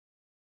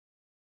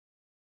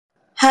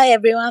Hi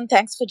everyone,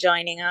 thanks for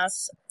joining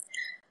us.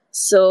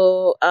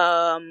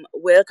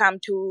 Welcome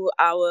to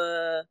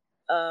our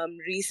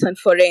recent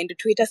foray into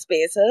Twitter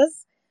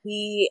Spaces.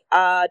 We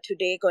are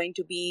today going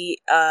to be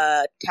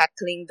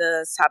tackling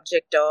the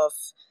subject of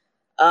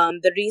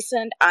the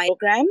recent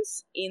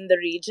programs in the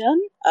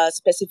region,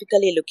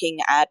 specifically looking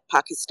at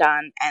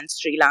Pakistan and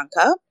Sri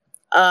Lanka.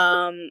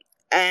 Um,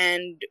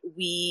 and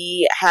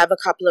we have a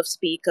couple of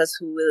speakers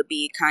who will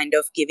be kind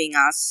of giving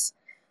us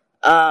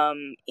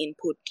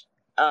input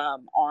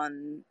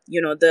on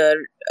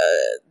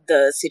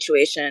the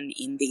situation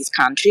in these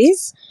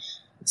countries.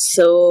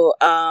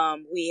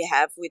 We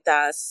have with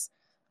us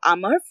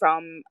Amar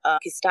from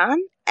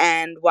Pakistan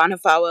and one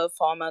of our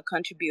former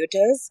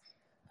contributors,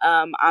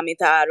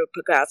 Amita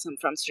Arupakrasam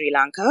from Sri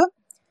Lanka.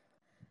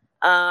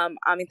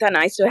 Amita,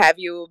 nice to have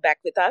you back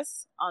with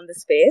us on the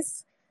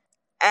space.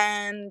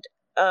 And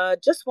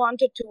just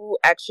wanted to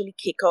actually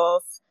kick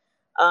off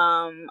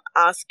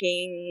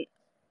asking,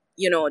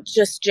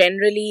 just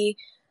generally,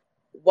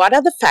 what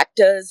are the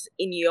factors,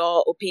 in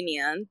your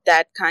opinion,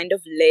 that kind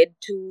of led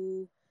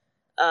to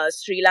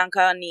Sri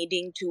Lanka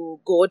needing to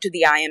go to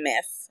the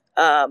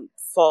IMF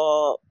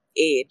for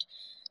aid?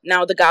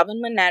 Now, the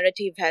government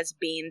narrative has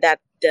been that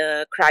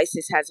the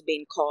crisis has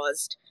been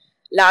caused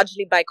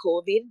largely by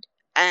COVID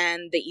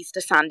and the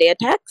Easter Sunday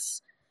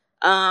attacks.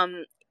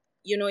 Um,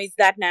 is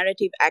that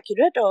narrative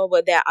accurate, or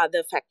were there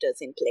other factors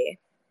in play?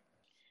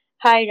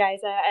 Hi,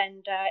 Riza,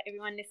 and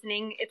everyone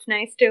listening. It's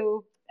nice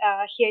to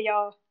hear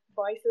your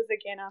voices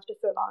again after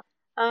so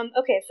long.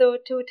 Okay, so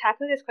to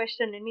tackle this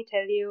question, let me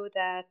tell you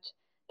that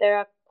there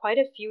are quite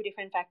a few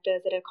different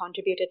factors that have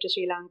contributed to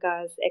Sri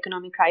Lanka's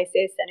economic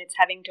crisis and it's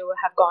having to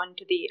have gone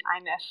to the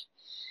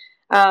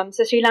IMF.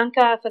 So, Sri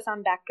Lanka, for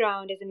some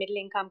background, is a middle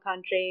income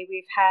country.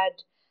 We've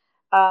had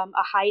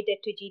a high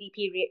debt to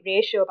GDP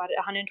ratio, about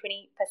 120%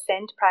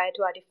 prior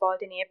to our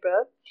default in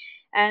April.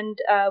 And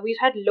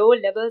we've had low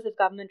levels of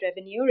government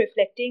revenue,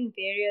 reflecting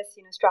various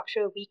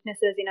structural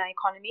weaknesses in our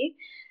economy.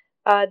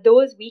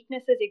 Those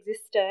weaknesses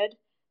existed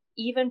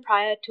even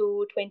prior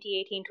to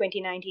 2018,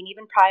 2019,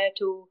 even prior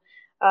to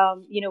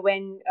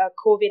when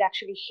COVID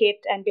actually hit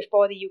and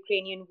before the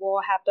Ukrainian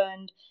war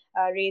happened,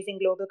 raising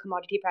global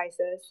commodity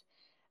prices.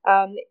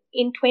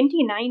 In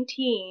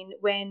 2019,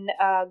 when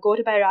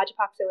Gotabaya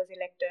Rajapaksa was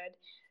elected,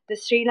 the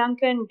Sri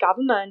Lankan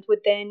government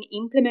would then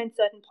implement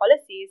certain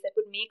policies that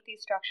would make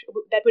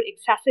that would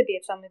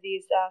exacerbate some of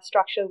these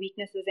structural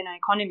weaknesses in our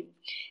economy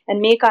and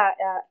make our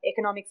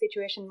economic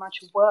situation much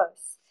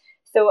worse.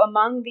 So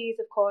among these,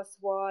 of course,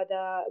 were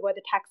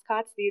the tax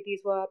cuts.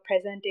 These were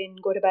present in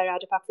Gotabaya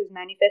Rajapaksa's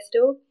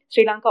manifesto.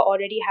 Sri Lanka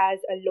already has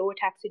a low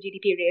tax to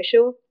GDP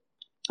ratio.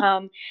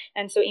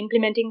 And so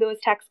implementing those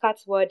tax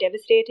cuts were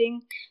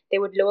devastating. They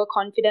would lower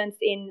confidence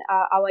in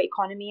our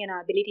economy and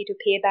our ability to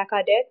pay back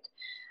our debt.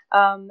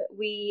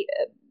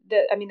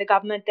 The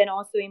government then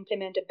also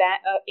implemented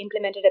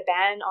a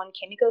ban on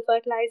chemical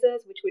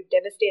fertilizers, which would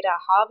devastate our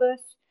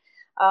harvests.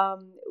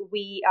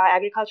 Our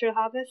agricultural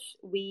harvests.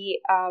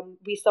 We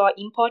saw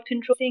import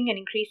controlling and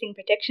increasing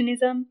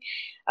protectionism,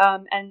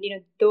 and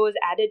those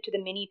added to the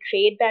many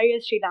trade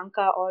barriers Sri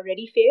Lanka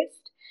already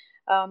faced.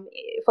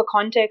 For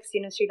context,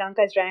 Sri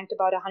Lanka is ranked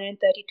about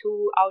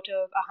 132 out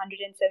of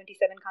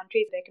 177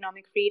 countries with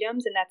economic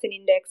freedoms, and that's an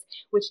index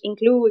which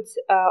includes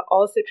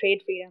also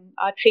trade freedom.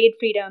 Our trade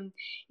freedom,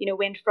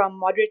 went from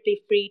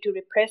moderately free to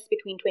repressed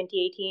between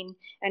 2018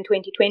 and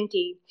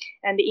 2020,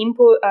 and the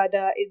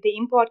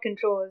import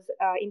controls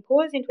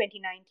imposed in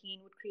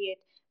 2019 would create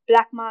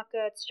black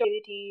markets,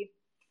 stability.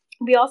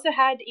 We also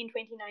had in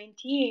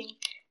 2019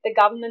 the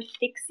government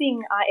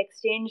fixing our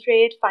exchange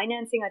rate,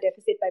 financing our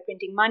deficit by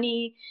printing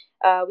money.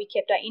 We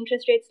kept our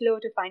interest rates low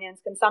to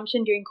finance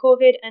consumption during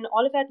COVID, and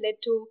all of that led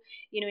to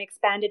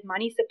expanded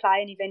money supply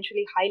and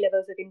eventually high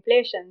levels of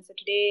inflation. So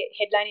today,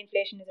 headline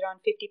inflation is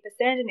around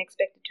 50% and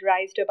expected to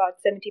rise to about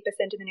 70%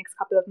 in the next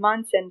couple of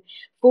months, and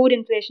food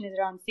inflation is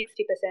around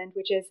 60%,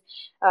 which is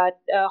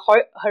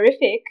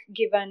horrific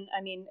given,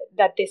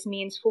 that this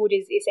means food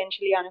is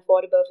essentially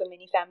unaffordable for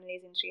many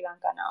families in Sri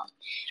Lanka now.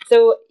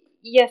 So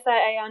yes,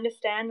 I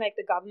understand like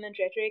the government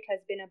rhetoric has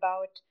been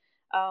about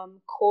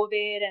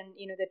COVID and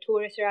the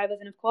tourist arrivals,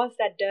 and of course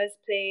that does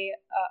play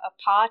a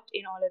part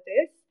in all of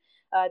this.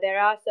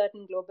 There are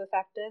certain global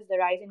factors. The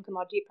rise in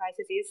commodity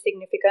prices is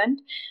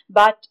significant,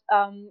 but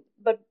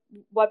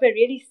what we're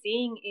really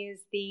seeing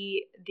is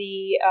the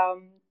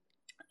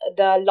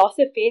loss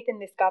of faith in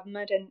this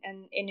government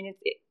and in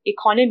its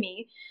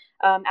economy,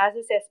 as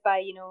assessed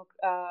by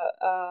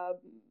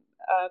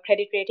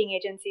credit rating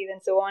agencies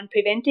and so on,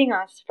 preventing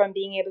us from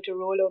being able to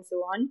roll over and so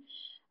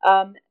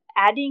on,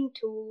 adding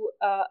to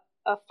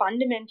a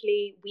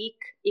fundamentally weak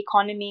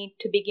economy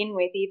to begin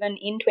with, even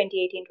in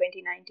 2018,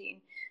 2019.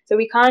 So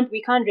we can't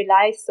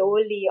rely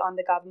solely on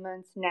the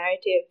government's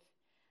narrative.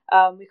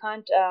 We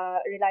can't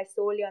rely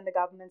solely on the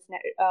government's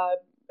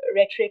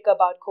rhetoric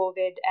about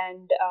COVID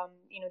and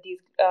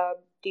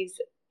these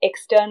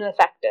external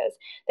factors.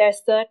 There are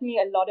certainly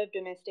a lot of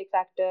domestic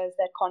factors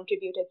that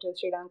contributed to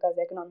Sri Lanka's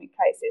economic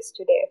crisis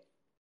today.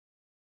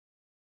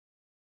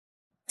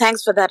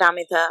 Thanks for that,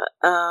 Amita.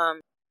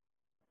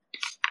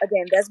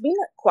 Again, there's been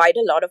quite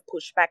a lot of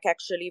pushback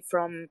actually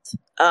from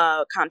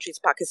countries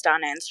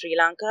Pakistan and Sri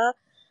Lanka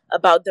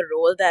about the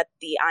role that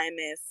the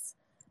IMF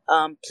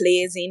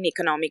plays in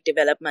economic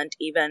development,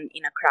 even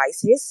in a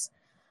crisis.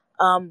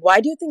 Why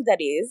do you think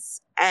that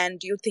is? And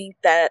do you think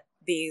that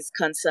these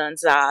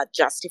concerns are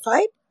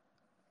justified?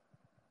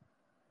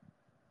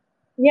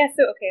 Yeah,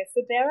 so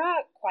there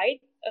are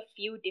quite a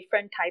few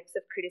different types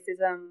of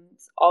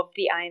criticisms of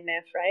the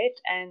IMF, right?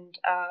 And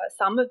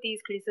some of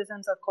these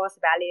criticisms, of course,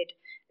 valid.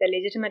 They're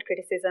legitimate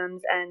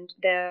criticisms, and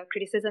they're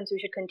criticisms we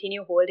should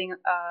continue holding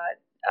up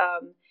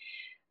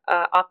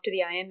to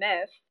the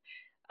IMF.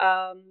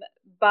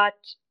 But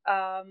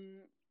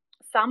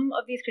some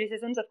of these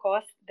criticisms, of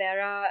course, they're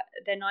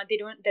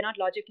not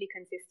logically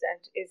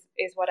consistent.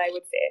 Is what I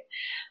would say.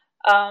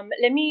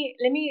 Let me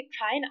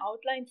try and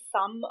outline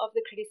some of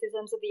the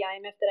criticisms of the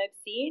IMF that I've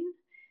seen.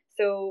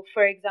 So,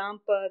 for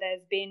example,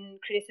 there's been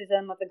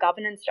criticism of the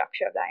governance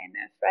structure of the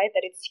IMF, right?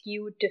 That it's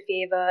skewed to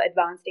favor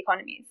advanced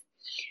economies.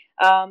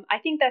 I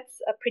think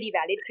that's a pretty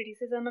valid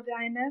criticism of the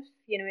IMF.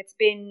 It's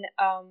been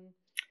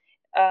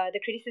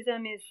the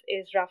criticism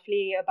is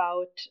roughly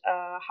about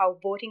how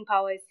voting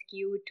power is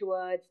skewed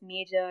towards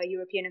major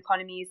European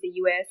economies, the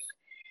US,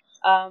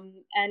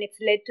 and it's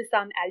led to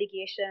some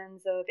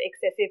allegations of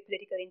excessive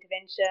political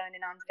intervention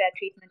and unfair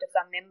treatment of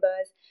some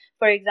members.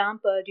 For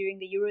example, during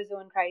the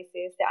Eurozone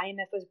crisis, the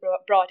IMF was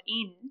brought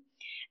in,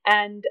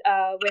 and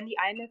when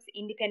the IMF's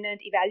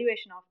independent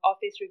evaluation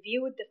office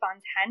reviewed the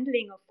fund's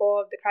handling of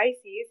four of the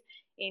crises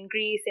in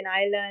Greece, in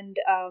Ireland,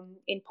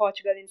 in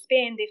Portugal, in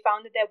Spain, they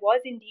found that there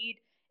was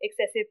indeed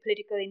excessive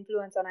political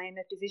influence on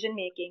IMF decision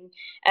making,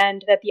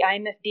 and that the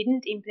IMF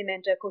didn't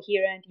implement a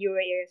coherent euro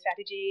area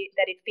strategy,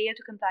 that it failed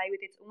to comply with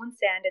its own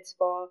standards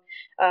for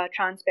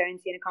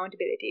transparency and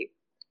accountability.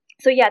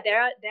 So yeah, there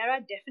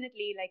are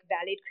definitely like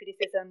valid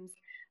criticisms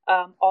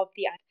of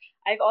the IMF.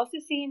 I've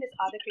also seen this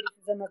other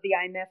criticism of the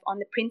IMF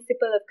on the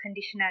principle of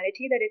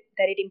conditionality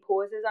that it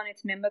imposes on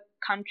its member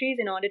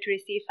countries in order to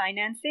receive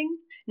financing.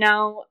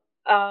 Now,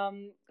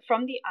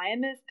 from the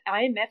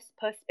IMF's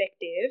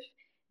perspective,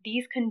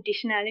 these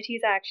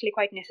conditionalities are actually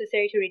quite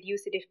necessary to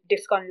reduce the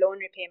DISCON loan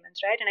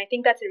repayments, right? And I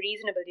think that's a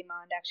reasonable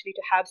demand actually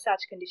to have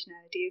such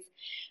conditionalities.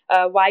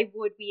 Why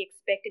would we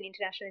expect an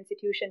international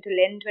institution to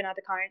lend to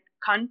another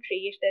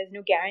country if there's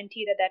no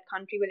guarantee that that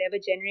country will ever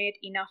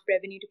generate enough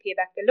revenue to pay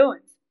back the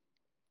loans?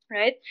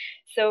 Right.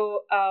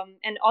 So,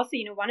 and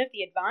also, one of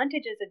the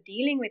advantages of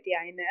dealing with the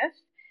IMF,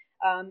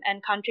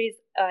 and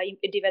countries,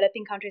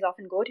 developing countries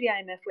often go to the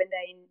IMF when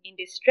they're in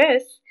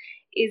distress,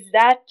 is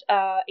that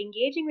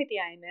engaging with the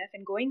IMF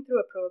and going through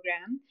a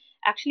program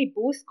actually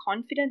boosts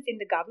confidence in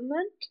the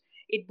government.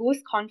 It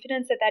boosts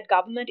confidence that that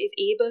government is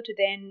able to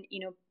then,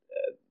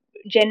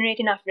 generate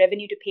enough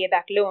revenue to pay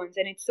back loans,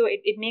 and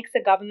it makes the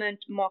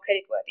government more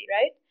creditworthy,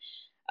 right?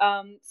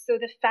 So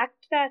the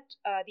fact that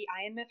the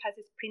IMF has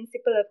this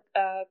principle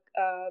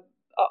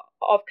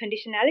of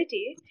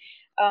conditionality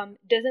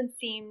doesn't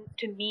seem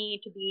to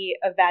me to be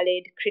a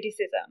valid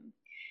criticism.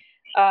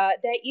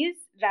 There is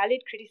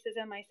valid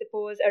criticism, I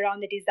suppose, around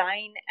the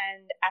design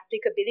and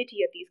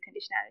applicability of these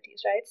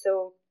conditionalities, right?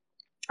 So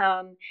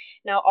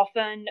now,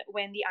 often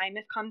when the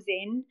IMF comes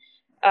in,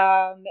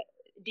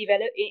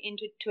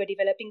 into a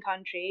developing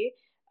country,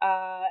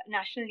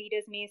 national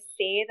leaders may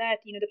say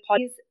that the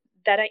policies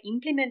that are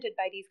implemented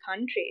by these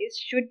countries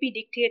should be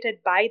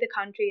dictated by the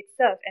country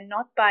itself and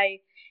not by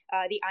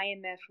the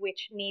IMF,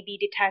 which may be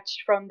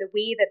detached from the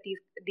way that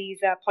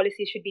these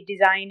policies should be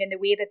designed and the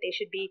way that they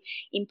should be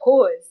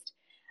imposed.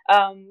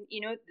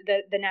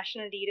 The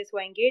national leaders who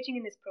are engaging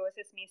in this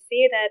process may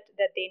say that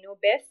they know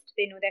best,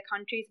 they know their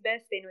countries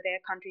best, they know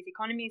their country's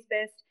economies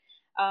best,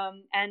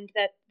 and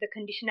that the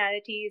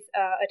conditionalities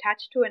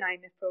attached to an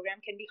IMF program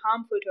can be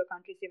harmful to a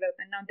country's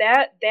development. Now,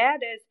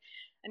 there's,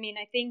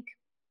 I think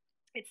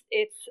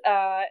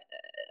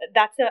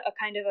that's a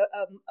kind of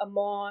a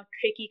more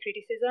tricky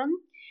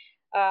criticism.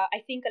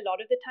 I think a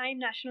lot of the time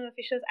national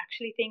officials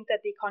actually think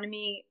that the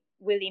economy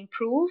will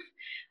improve,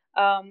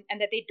 and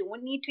that they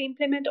don't need to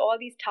implement all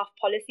these tough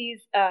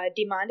policies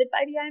demanded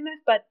by the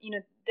IMF. But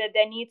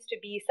there needs to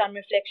be some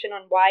reflection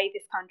on why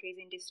this country is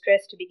in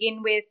distress to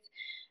begin with.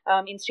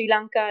 In Sri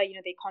Lanka,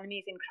 the economy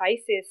is in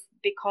crisis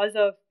because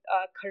of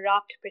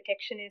corrupt,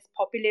 protectionist,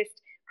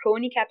 populist,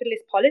 crony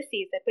capitalist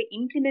policies that were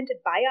implemented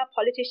by our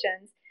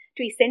politicians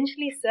to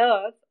essentially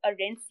serve a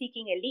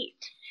rent-seeking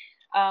elite.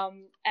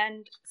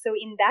 And so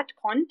in that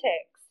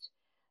context,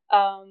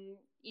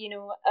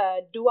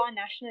 do our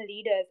national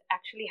leaders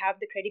actually have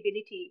the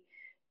credibility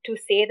to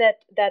say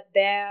that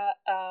their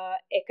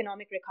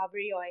economic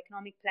recovery or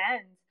economic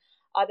plans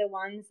are the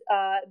ones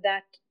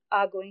that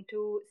are going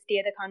to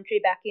steer the country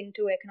back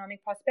into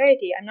economic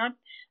prosperity? I'm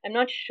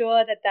not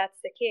sure that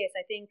that's the case.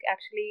 I think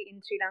actually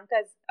in Sri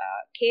Lanka's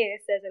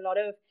case, there's a lot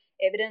of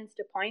evidence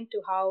to point to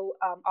how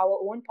our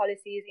own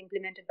policies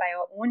implemented by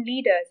our own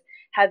leaders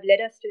have led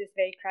us to this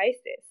very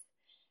crisis,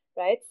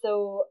 right?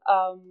 So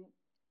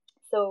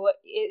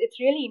it's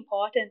really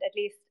important, at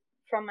least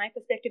from my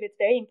perspective, it's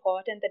very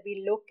important that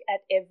we look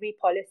at every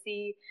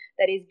policy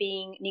that is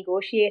being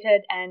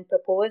negotiated and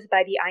proposed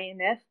by the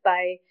IMF,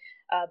 by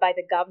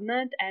the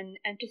government, and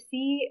to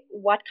see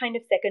what kind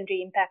of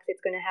secondary impacts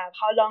it's going to have,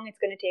 how long it's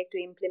going to take to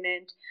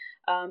implement.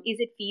 Is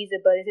it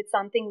feasible? Is it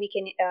something we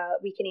can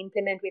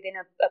implement within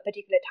a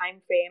particular time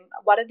frame?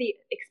 What are the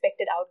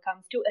expected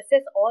outcomes? To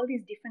assess all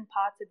these different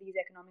parts of these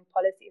economic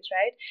policies,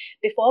 right?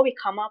 Before we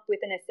come up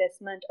with an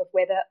assessment of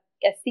whether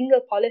a single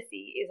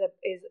policy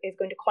is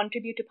going to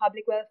contribute to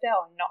public welfare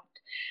or not.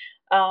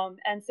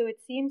 And so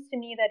it seems to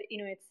me that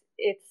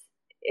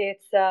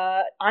it's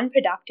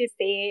unproductive to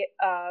say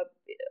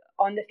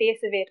on the face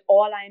of it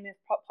all IMF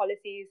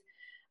policies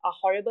are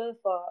horrible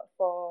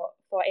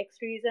for X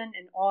reason,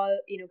 and all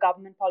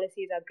government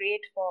policies are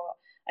great for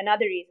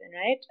another reason,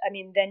 right? I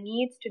mean, there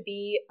needs to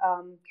be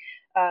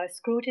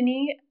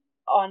scrutiny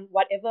on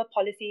whatever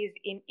policy is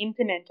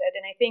implemented,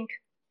 and I think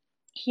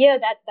here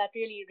that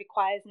really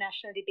requires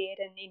national debate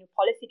and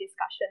policy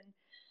discussion.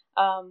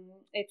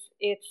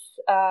 It's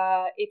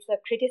a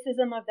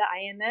criticism of the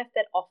IMF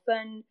that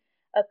often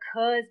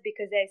occurs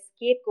because there's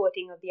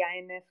scapegoating of the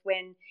IMF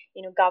when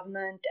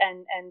government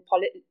and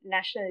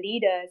national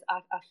leaders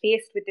are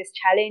faced with this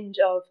challenge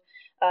of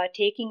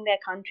taking their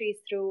countries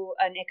through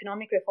an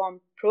economic reform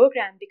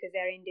program because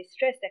they're in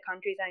distress, their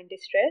countries are in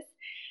distress.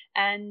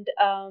 And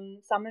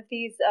some of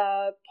these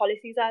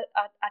policies are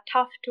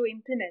tough to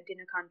implement in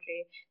a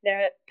country.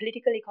 There are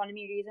political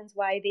economy reasons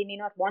why they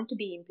may not want to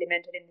be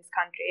implemented in this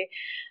country,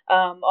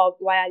 or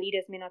why our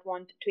leaders may not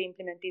want to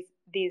implement these.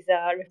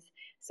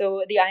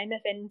 So the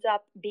IMF ends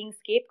up being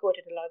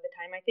scapegoated a lot of the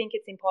time. I think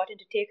it's important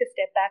to take a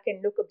step back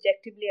and look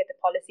objectively at the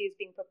policies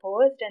being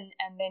proposed, and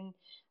then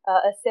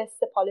assess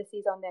the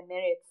policies on their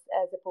merits,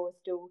 as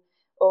opposed to,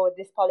 oh,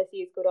 this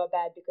policy is good or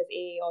bad because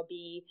A or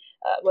B,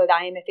 well, the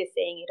IMF is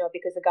saying it, or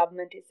because the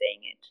government is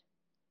saying it.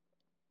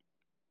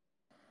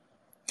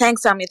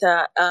 Thanks,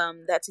 Amita.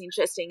 That's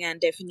interesting and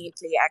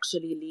definitely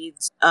actually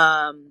leads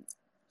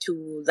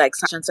to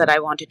questions that I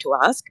wanted to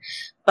ask.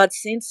 But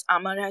since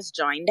Amar has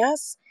joined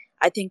us,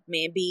 I think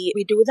maybe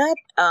we do that.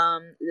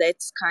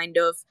 Let's kind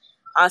of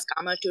ask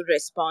Amar to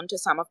respond to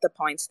some of the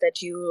points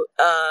that you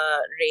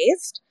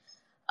raised.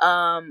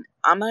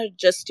 Amar,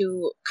 just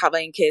to cover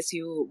in case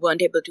you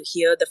weren't able to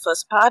hear the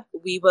first part,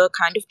 we were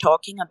kind of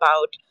talking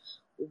about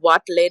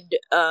what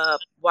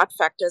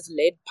factors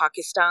led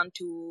Pakistan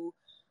to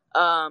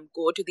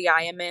go to the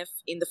IMF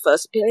in the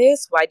first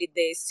place. Why did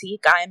they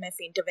seek IMF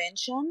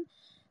intervention?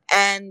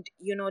 And,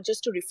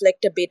 just to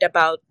reflect a bit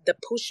about the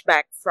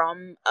pushback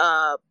from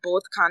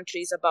both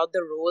countries about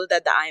the role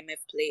that the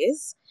IMF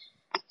plays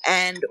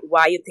and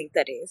why you think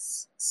that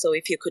is. So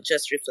if you could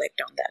just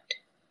reflect on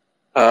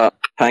that.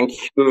 Thank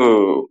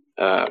you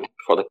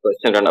for the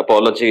question, and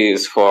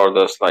apologies for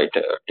the slight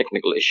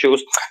technical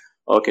issues.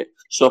 Okay,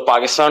 so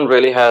Pakistan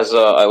really has,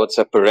 I would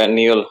say,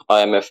 perennial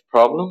IMF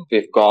problem.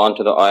 We've gone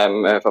to the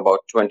IMF about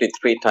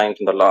 23 times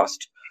in the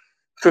last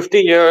 50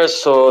 years.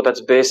 So that's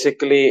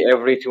basically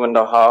every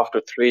 2.5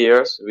 to 3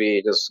 years,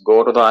 we just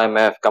go to the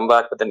IMF, come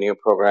back with a new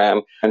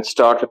program, and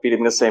start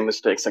repeating the same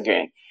mistakes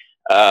again.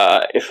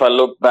 If I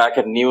look back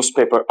at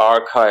newspaper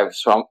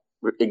archives from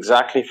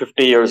exactly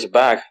 50 years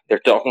back, they're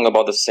talking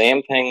about the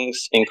same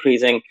things: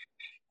 increasing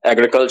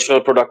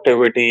agricultural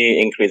productivity,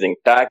 increasing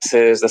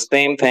taxes, the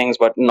same things,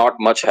 but not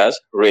much has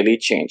really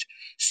changed.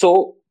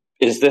 So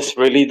is this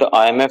really the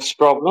IMF's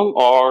problem,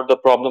 or the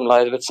problem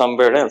lies with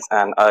somewhere else?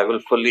 And I will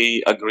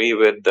fully agree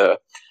with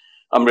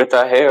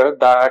Amrita here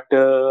that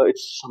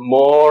it's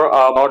more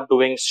about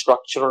doing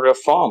structural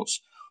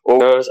reforms.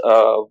 There's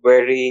a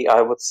very,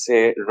 I would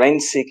say,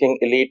 rent-seeking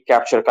elite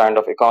capture kind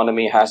of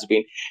economy has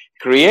been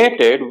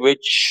created,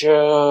 which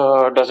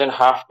doesn't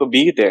have to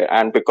be there.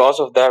 And because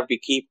of that,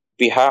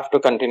 we have to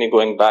continue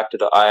going back to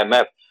the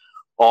IMF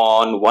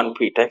on one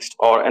pretext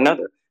or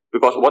another.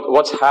 Because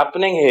what's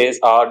happening is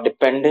our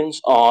dependence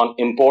on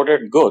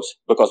imported goods,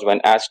 because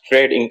as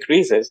trade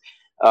increases,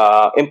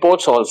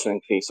 imports also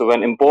increase. So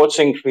when imports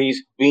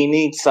increase, we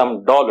need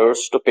some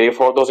dollars to pay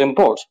for those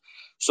imports.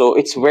 So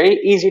it's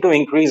very easy to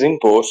increase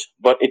imports,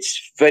 but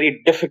it's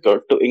very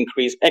difficult to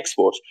increase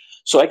exports.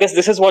 So I guess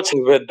this is what's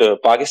with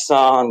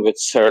Pakistan, with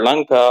Sri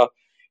Lanka.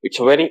 It's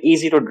very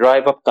easy to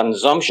drive up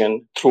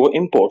consumption through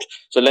imports.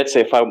 So let's say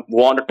if I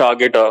want to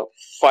target a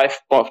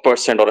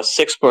 5% or a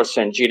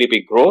 6%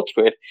 GDP growth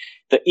rate,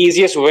 the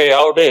easiest way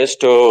out is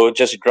to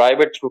just drive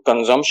it through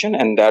consumption,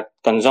 and that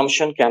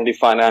consumption can be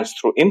financed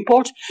through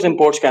imports.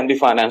 Imports can be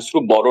financed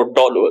through borrowed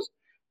dollars.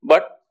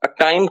 But a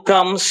time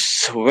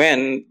comes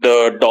when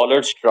the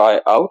dollars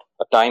dry out.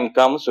 A time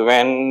comes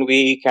when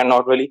we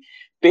cannot really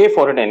pay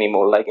for it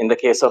anymore. Like in the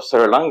case of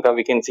Sri Lanka,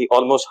 we can see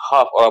almost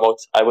half, or about,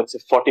 I would say,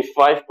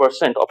 45%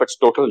 of its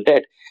total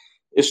debt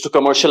is to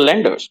commercial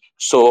lenders.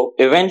 So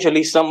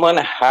eventually someone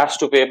has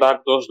to pay back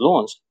those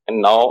loans,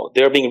 and now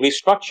they're being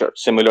restructured.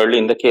 Similarly,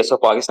 in the case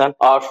of Pakistan,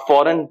 our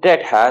foreign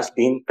debt has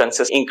been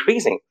consistently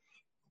increasing.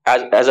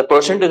 As a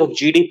percentage of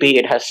GDP,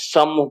 it has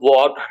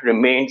somewhat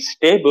remained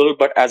stable,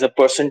 but as a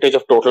percentage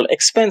of total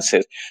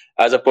expenses,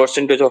 as a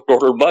percentage of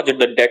total budget,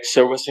 the debt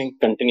servicing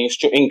continues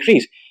to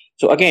increase.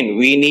 So again,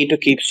 we need to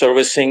keep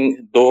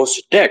servicing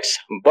those debts.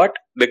 But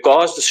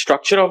because the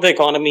structure of the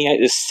economy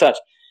is such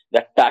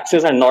that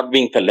taxes are not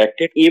being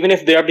collected, even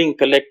if they are being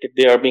collected,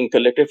 they are being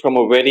collected from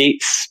a very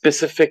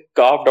specific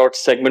carved out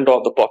segment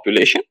of the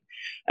population.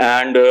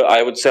 And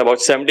I would say about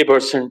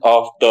 70%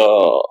 of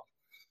the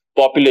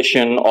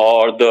population,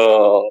 or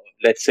the,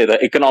 let's say,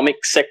 the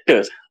economic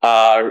sectors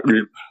are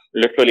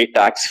literally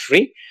tax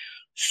free.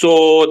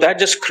 So that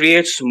just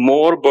creates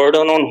more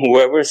burden on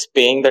whoever is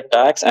paying the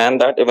tax,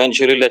 and that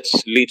eventually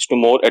leads to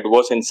more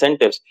adverse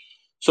incentives.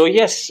 So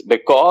yes,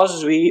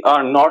 because we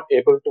are not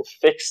able to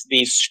fix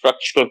these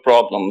structural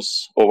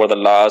problems over the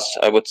last,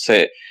 I would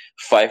say,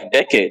 5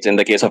 decades in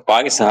the case of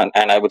Pakistan,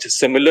 and I would say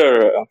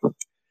similar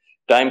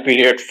time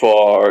period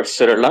for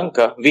Sri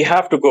Lanka, we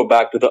have to go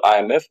back to the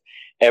IMF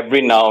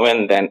every now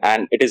and then.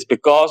 And it is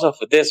because of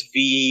this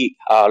we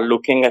are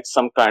looking at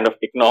some kind of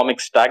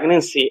economic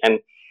stagnancy, and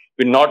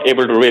we're not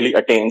able to really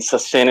attain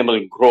sustainable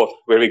growth,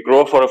 where we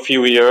grow for a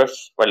few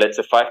years, well, let's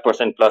say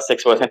 5% plus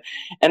 6%,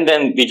 and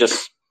then we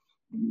just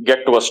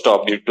get to a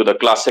stop due to the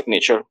classic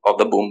nature of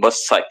the boom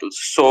bust cycles.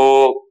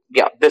 So,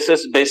 yeah, this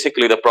is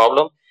basically the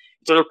problem.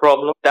 It's a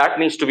problem that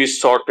needs to be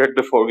sorted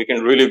before we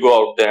can really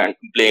go out there and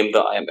blame the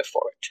IMF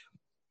for it.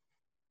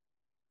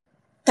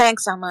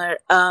 Thanks, Amar.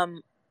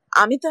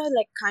 Amita,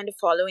 like kind of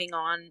following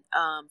on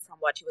from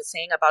what you were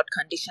saying about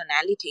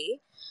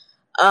conditionality,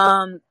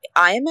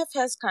 IMF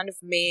has kind of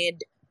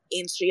made,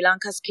 in Sri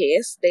Lanka's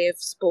case, they've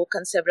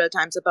spoken several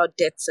times about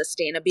debt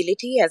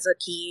sustainability as a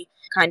key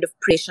kind of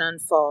precondition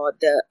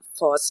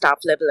for staff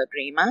level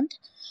agreement.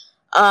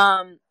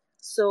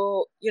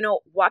 So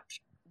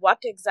what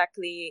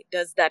exactly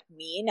does that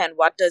mean, and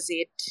what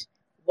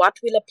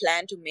will a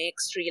plan to make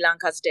Sri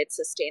Lanka's debt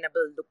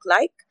sustainable look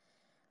like?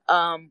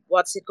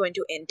 What's it going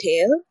to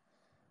entail?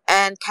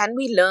 And can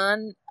we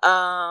learn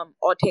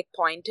or take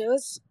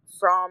pointers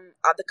from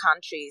other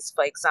countries,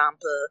 for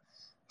example,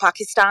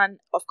 Pakistan,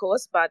 of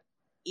course, but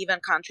even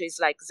countries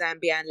like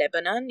Zambia and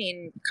Lebanon,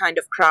 in kind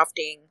of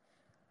crafting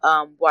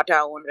what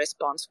our own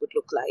response would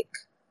look like?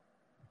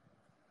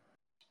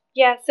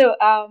 Yeah, so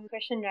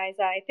question,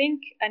 Raisa.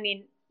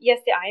 Yes,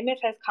 the IMF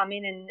has come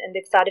in and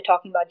they've started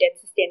talking about debt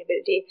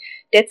sustainability.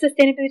 Debt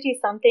sustainability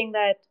is something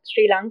that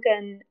Sri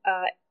Lankan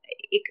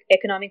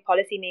economic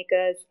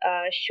policymakers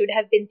should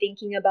have been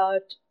thinking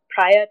about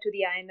prior to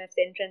the IMF's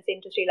entrance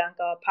into Sri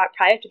Lanka,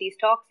 prior to these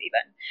talks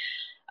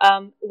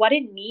even. What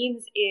it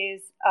means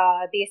is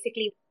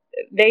basically,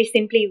 very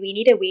simply, we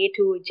need a way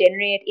to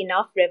generate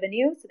enough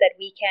revenue so that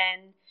we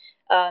can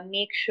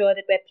make sure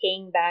that we're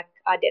paying back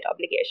our debt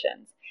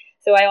obligations.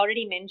 So I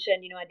already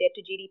mentioned, our debt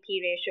to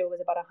GDP ratio was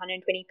about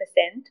 120%.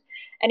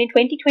 And in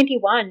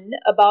 2021,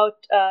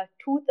 about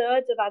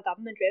 2/3 of our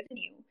government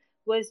revenue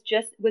was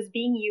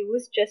being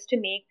used just to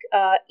make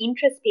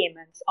interest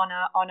payments on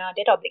our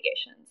debt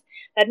obligations.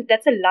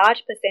 That's a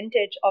large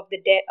percentage of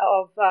the debt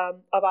of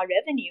our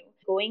revenue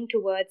going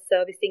towards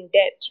servicing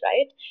debt,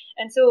 right?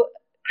 And so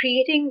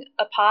creating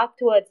a path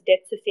towards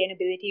debt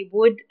sustainability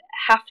would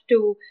have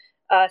to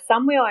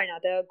some way or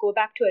another go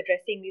back to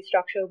addressing these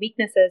structural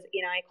weaknesses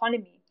in our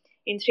economy.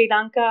 In Sri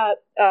Lanka,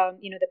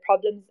 the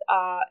problems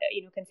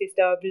consist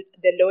of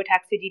the low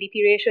tax to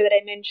GDP ratio that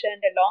I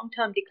mentioned, a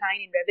long-term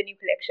decline in revenue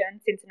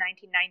collection since the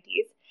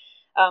 1990s.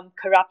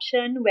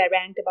 Corruption, we're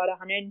ranked about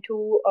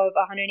 102 of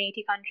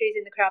 180 countries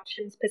in the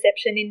Corruption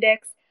Perception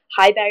Index.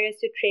 High barriers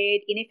to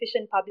trade,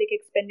 inefficient public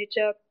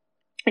expenditure.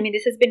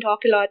 This has been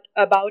talked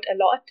about a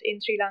lot in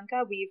Sri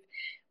Lanka.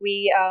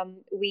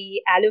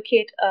 We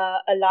allocate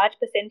a large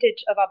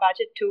percentage of our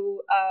budget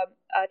to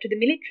the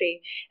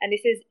military, and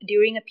this is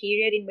during a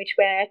period in which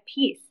we're at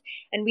peace.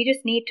 And we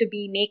just need to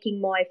be making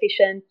more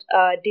efficient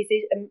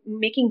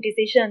making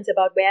decisions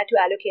about where to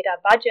allocate our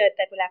budget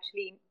that will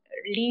actually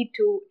lead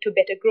to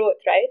better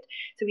growth, right?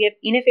 So we have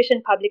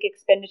inefficient public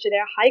expenditure.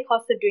 There are high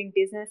costs of doing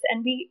business,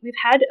 and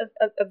we've had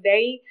a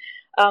very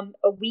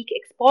a weak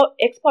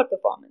export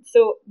performance.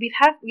 So we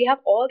have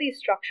all these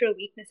structural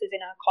weaknesses in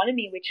our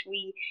economy which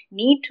we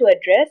need to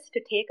address to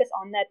take us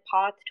on that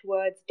path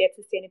towards debt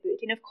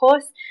sustainability. And of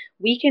course,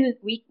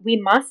 we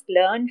must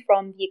learn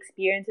from the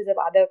experiences of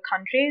other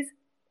countries,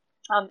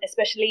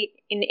 especially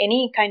in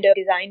any kind of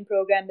design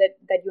program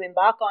that you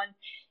embark on.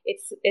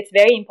 It's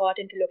very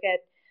important to look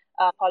at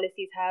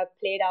policies have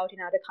played out in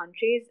other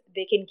countries.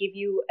 They can give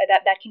you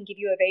that can give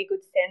you a very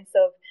good sense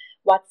of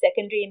what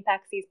secondary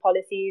impacts these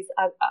policies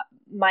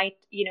might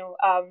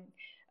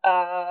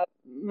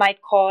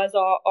cause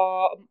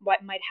or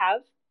what might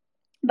have.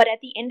 But at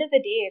the end of the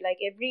day, like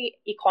every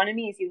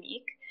economy is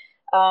unique.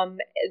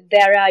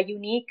 There are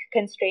unique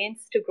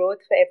constraints to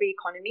growth for every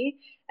economy,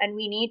 and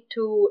we need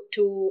to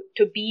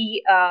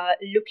be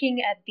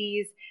looking at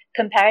these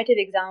comparative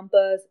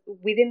examples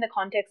within the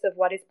context of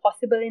what is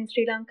possible in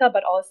Sri Lanka,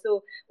 but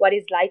also what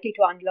is likely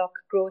to unlock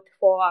growth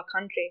for our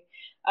country.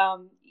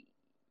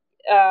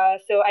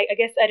 So I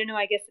guess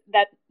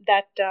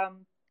that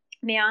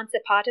may answer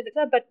part of it,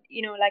 but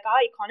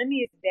our economy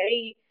is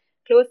very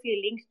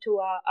closely linked to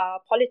our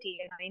polity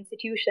and our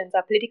institutions,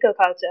 our political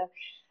culture.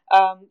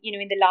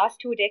 In the last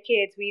 2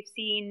 decades, we've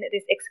seen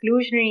this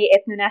exclusionary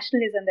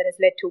ethno-nationalism that has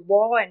led to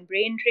war and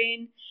brain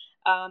drain,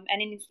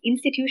 and in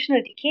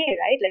institutional decay,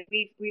 right? Like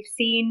we've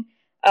seen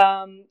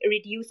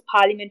reduced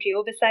parliamentary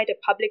oversight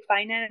of public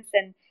finance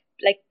and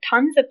like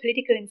tons of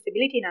political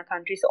instability in our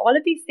country. So all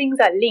of these things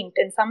are linked,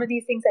 and some of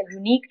these things are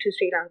unique to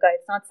Sri Lanka.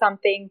 It's not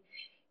something,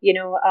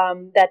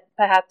 that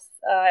perhaps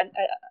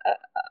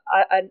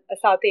a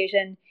South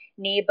Asian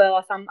neighbor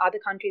or some other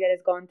country that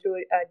has gone through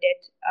a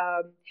debt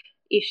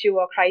issue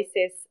or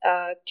crisis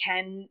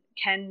can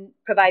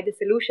provide the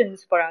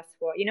solutions for us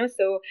for.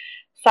 So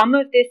some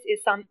of this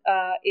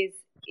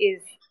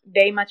is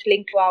very much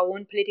linked to our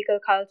own political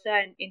culture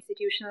and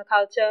institutional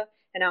culture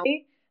and our.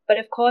 But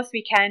of course,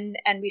 we can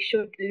and we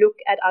should look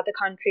at other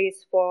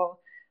countries for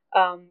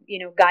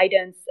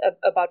guidance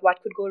about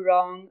what could go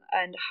wrong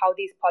and how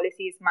these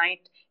policies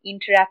might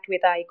interact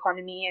with our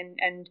economy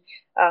and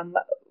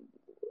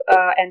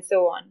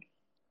so on.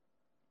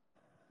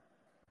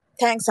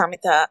 Thanks,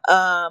 Amita.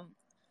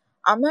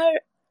 Amar,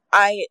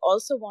 I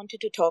also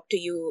wanted to talk to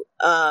you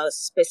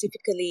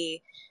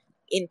specifically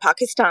in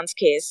Pakistan's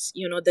case.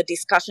 The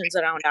discussions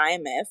around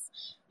IMF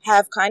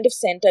have kind of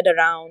centered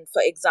around,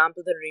 for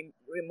example, the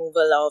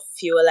removal of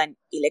fuel and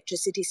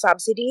electricity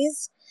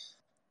subsidies.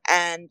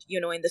 And,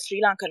 in the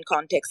Sri Lankan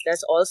context,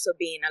 there's also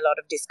been a lot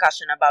of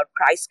discussion about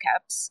price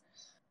caps.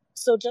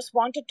 So just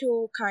wanted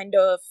to kind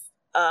of,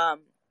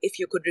 if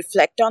you could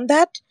reflect on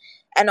that.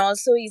 And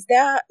also, is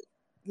there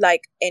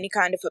like any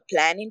kind of a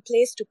plan in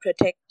place to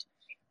protect,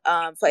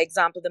 for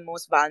example, the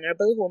most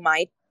vulnerable who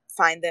might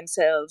find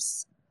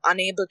themselves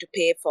unable to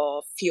pay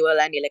for fuel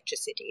and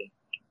electricity?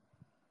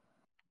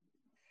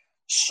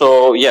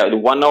 So yeah,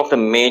 one of the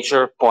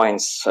major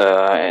points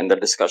in the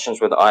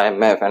discussions with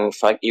IMF, and in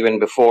fact even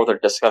before the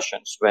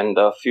discussions, when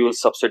the fuel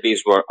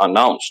subsidies were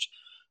announced,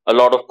 a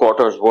lot of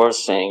quarters were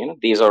saying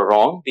these are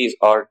wrong, these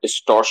are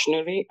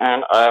distortionary,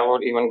 and I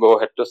would even go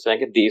ahead to say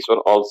these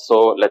were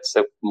also, let's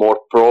say, more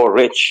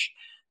pro-rich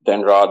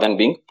rather than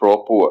being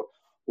pro-poor.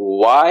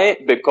 Why?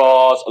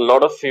 Because a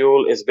lot of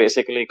fuel is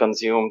basically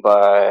consumed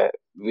by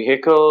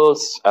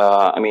vehicles.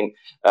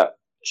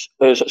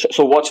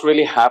 So what's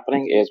really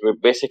happening is we're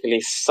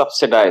basically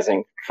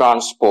subsidizing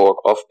transport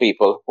of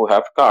people who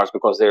have cars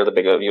because they're the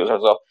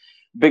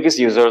biggest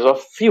users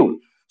of fuel.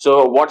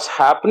 So what's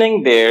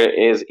happening there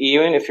is,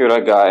 even if you're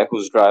a guy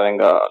who's driving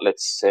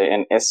let's say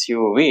an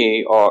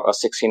SUV or a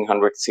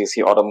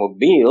 1600cc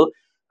automobile,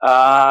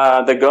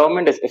 the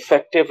government is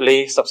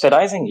effectively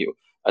subsidizing you.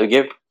 I'll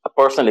give a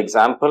personal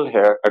example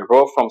here. I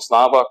drove from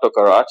Islamabad to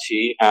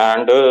Karachi,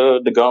 and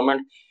the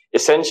government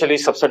essentially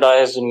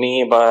subsidized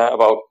me by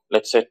about,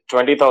 let's say,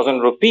 20,000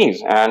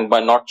 rupees, and by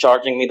not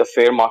charging me the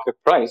fair market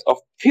price of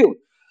fuel.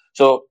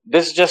 So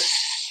this just,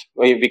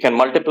 we can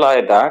multiply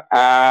that,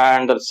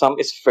 and the sum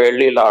is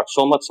fairly large,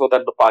 so much so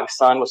that the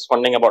Pakistan was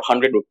funding about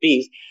 100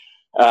 rupees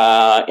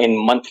in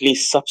monthly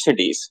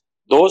subsidies.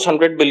 Those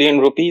 100 billion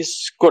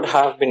rupees could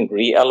have been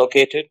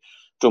reallocated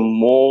to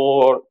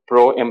more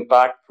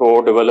pro-impact,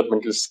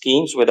 pro-developmental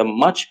schemes with a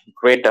much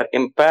greater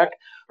impact,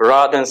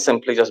 rather than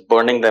simply just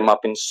burning them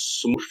up in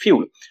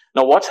fuel.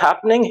 Now, what's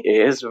happening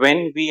is,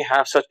 when we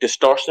have such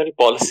distortionary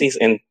policies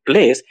in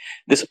place,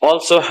 this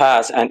also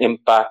has an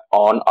impact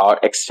on our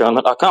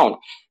external account.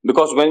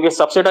 Because when we're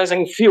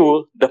subsidizing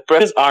fuel, the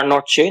prices are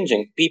not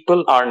changing.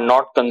 People are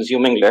not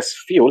consuming less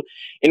fuel.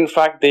 In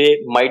fact, they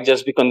might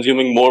just be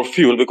consuming more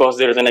fuel because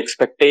there is an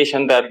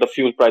expectation that the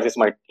fuel prices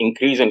might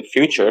increase in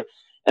future,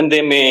 and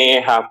they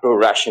may have to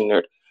ration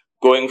it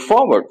going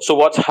forward. So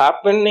what's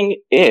happening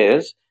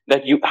is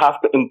that you have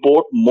to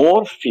import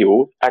more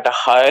fuel at a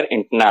higher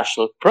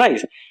international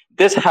price.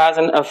 This has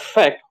an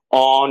effect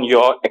on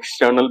your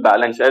external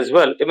balance as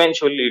well,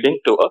 eventually leading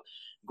to a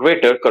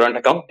greater current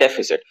account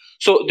deficit.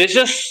 So this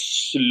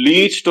just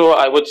leads to,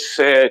 I would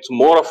say, it's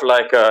more of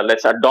like a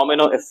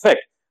domino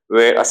effect,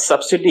 where a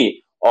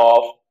subsidy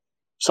of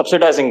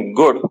subsidizing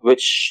good,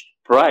 which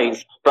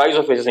price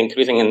of which is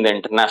increasing in the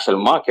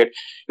international market,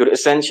 you're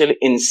essentially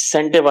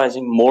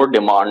incentivizing more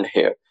demand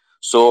here.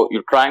 So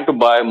you're trying to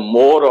buy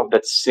more of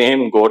that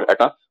same good at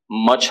a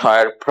much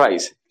higher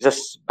price.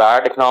 Just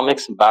bad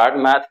economics, bad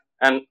math,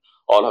 and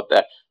all of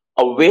that.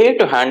 A way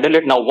to handle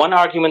it, now one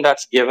argument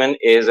that's given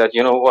is that,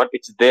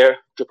 it's there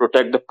to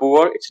protect the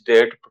poor, it's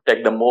there to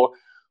protect the more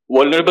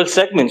vulnerable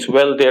segments.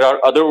 Well, there are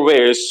other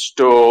ways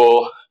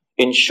to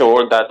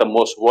ensure that the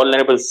most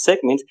vulnerable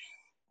segments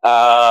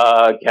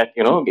get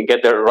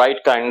the right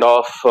kind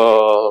of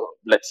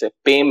let's say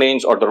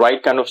payments or the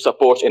right kind of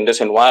supports in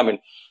this environment.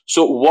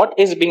 So what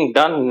is being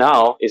done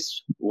now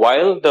is,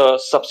 while the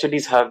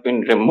subsidies have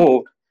been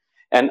removed,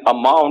 an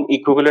amount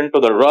equivalent to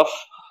the rough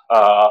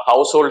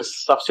household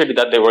subsidy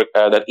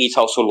that each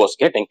household was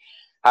getting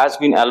has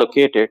been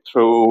allocated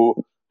to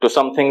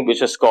something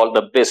which is called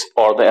the BISP,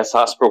 or the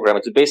EHSAS program.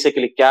 It's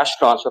basically cash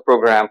transfer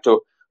program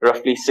to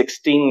roughly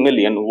 16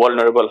 million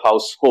vulnerable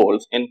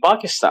households in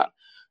Pakistan.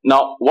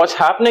 Now, what's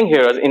happening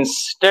here is,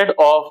 instead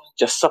of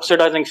just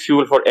subsidizing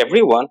fuel for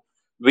everyone,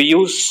 we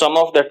use some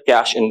of that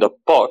cash in the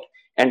pot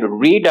and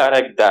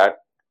redirect that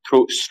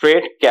through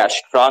straight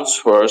cash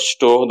transfers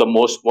to the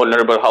most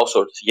vulnerable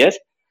households. Yes,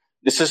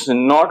 this is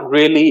not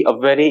really a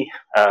very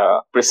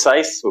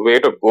precise way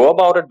to go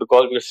about it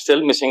because we're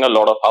still missing a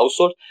lot of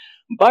households.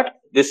 But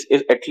this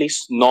is at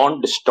least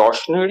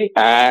non-distortionary,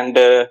 and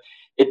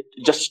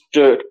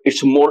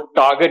it's more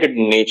targeted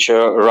in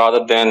nature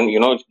rather than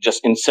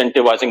just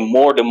incentivizing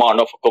more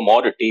demand of a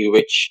commodity,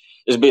 which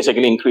is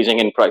basically increasing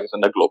in prices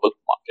in the global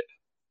market.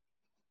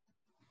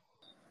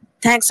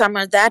 Thanks,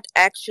 Amar. That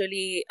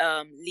actually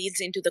leads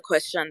into the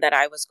question that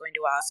I was going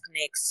to ask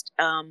next,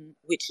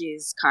 which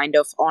is kind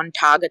of on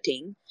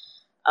targeting.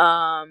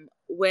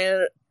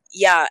 Well,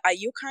 yeah,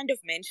 you kind of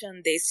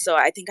mentioned this, so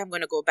I think I'm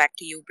going to go back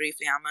to you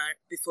briefly, Amar,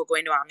 before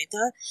going to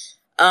Amita.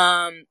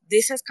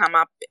 This has come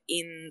up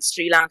in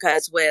Sri Lanka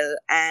as well,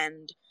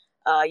 and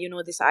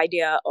this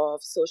idea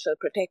of social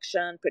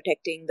protection,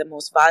 protecting the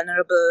most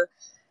vulnerable.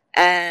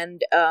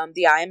 And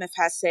the IMF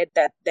has said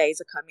that there is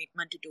a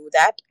commitment to do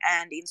that.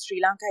 And in Sri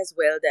Lanka as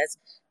well, there's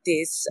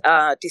this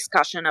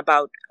discussion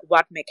about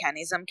what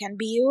mechanism can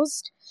be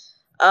used.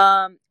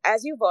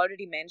 As you've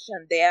already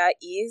mentioned, there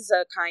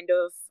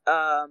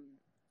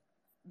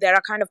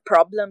are kind of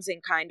problems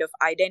in kind of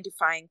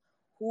identifying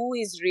who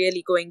is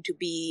really going to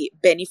be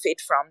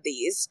benefit from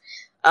these.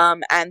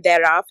 And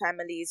there are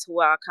families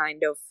who are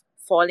kind of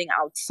falling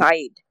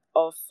outside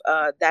of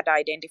that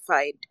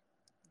identified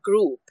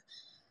group.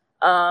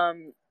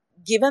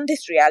 Given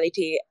this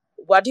reality,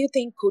 what do you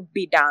think could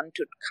be done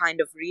to kind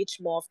of reach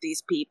more of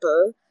these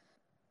people?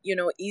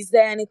 Is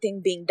there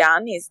anything being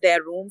done? Is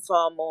there room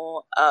for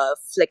more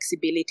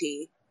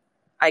flexibility?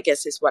 I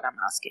guess is what I'm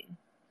asking.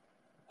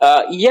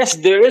 Yes,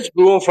 there is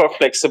room for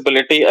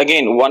flexibility.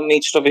 Again, one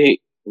needs to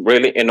be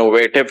really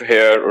innovative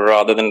here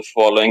rather than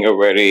following a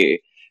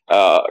very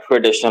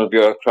traditional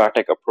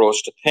bureaucratic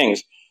approach to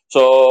things.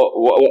 So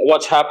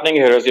what's happening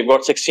here is you've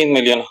got 16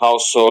 million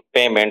household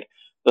payment.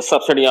 The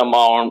subsidy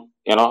amount,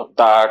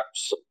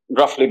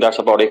 that's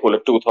about equal to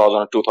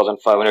 2,000 or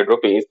 2,500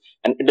 rupees.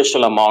 An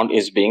additional amount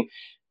is being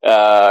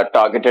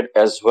targeted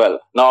as well.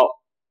 Now,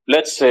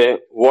 let's say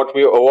what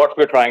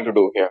we're trying to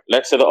do here.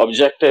 Let's say the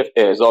objective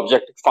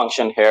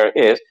function here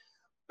is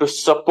to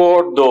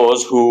support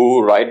those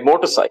who ride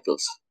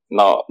motorcycles.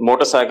 Now,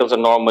 motorcycles are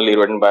normally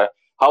ridden by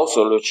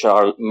households which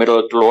are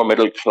middle to lower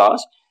middle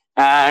class,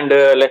 and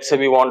let's say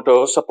we want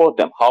to support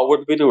them. How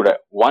would we do that?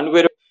 One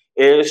way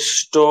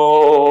is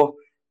to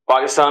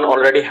Pakistan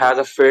already has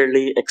a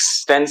fairly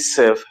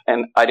extensive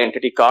and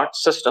identity card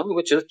system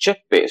which is chip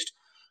based.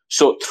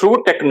 So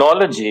through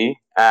technology,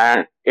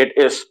 and it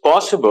is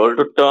possible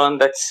to turn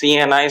that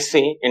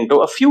CNIC into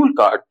a fuel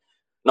card.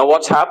 Now,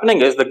 what's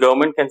happening is the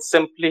government can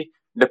simply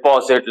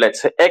deposit,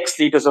 let's say, X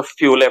liters of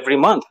fuel every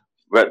month,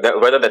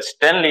 whether that's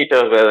 10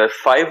 liters, whether that's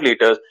 5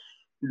 liters,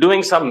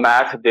 doing some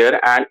math there,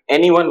 and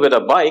anyone with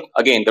a bike,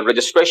 again, the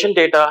registration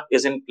data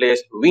is in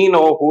place. We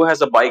know who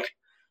has a bike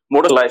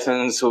motor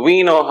license.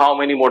 We know how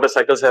many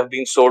motorcycles have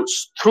been sold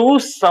through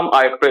some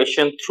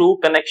iteration, through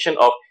connection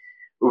of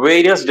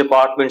various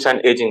departments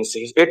and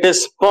agencies. It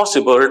is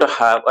possible to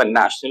have a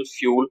national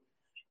fuel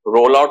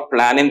rollout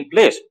plan in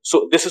place.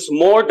 So this is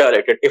more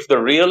directed. If the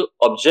real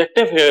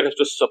objective here is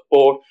to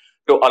support,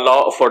 to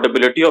allow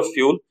affordability of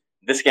fuel,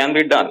 this can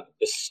be done.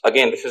 This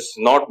is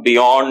not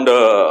beyond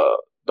the,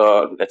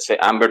 let's say,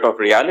 ambit of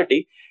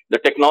reality. The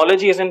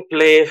technology is in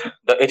place.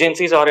 The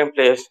agencies are in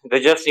place. They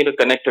just need to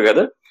connect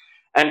together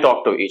and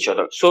talk to each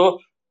other. So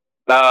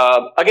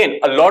again,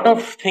 a lot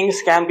of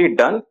things can be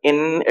done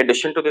in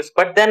addition to this.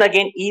 But then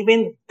again,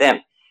 even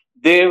then,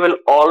 there will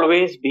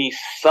always be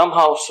some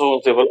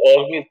households, there will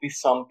always be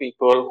some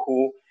people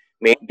who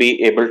may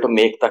be able to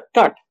make the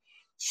cut.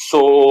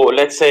 So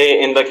let's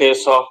say in the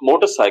case of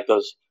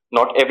motorcycles,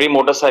 not every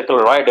motorcycle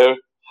rider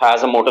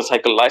has a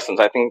motorcycle license.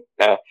 I think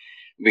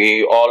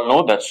we all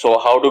know that. So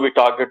how do we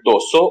target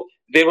those? So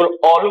there will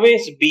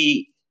always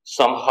be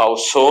some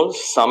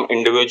households, some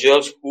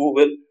individuals who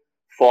will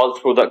fall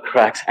through the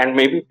cracks. And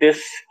maybe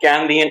this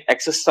can be an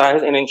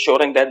exercise in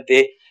ensuring that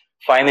they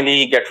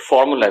finally get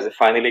formalized, they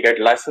finally get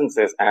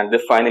licenses, and they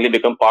finally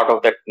become part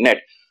of that net.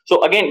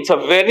 So again, it's a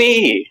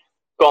very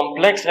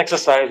complex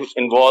exercise which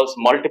involves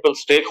multiple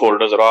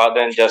stakeholders rather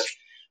than just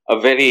a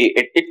very,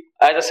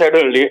 as I said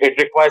earlier, it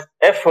requires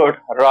effort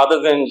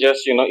rather than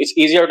just, it's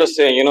easier to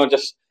say,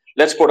 just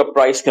let's put a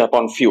price cap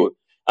on fuel.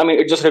 I mean,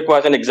 it just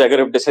requires an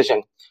executive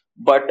decision.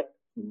 But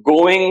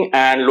going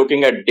and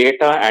looking at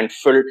data and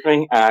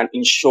filtering and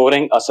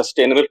ensuring a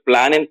sustainable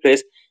plan in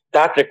place,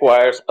 that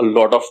requires a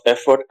lot of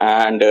effort,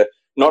 and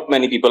not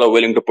many people are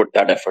willing to put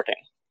that effort in.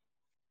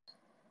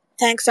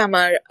 Thanks,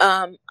 Amar.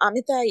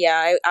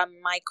 Amita,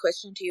 my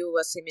question to you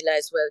was similar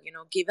as well.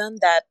 Given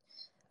that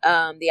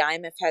the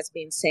IMF has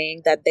been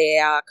saying that they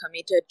are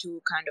committed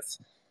to kind of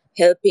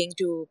helping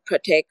to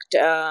protect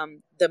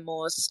the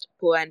most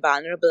poor and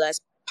vulnerable as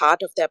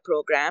part of their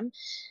program,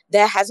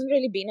 there hasn't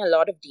really been a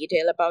lot of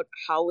detail about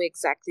how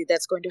exactly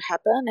that's going to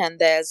happen. And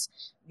there's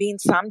been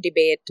some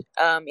debate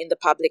in the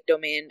public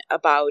domain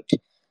about,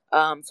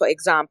 for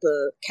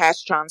example,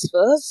 cash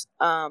transfers.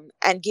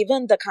 And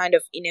given the kind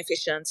of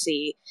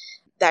inefficiency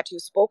that you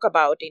spoke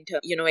about in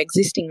terms,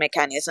 existing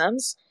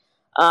mechanisms,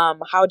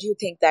 how do you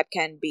think that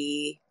can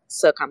be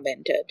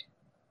circumvented?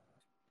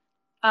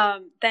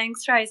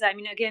 Thanks, Raisa. I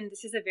mean, again,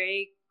 this is a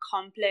very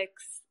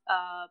complex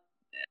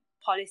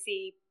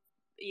policy,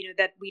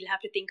 that we'll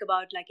have to think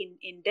about like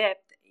in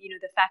depth.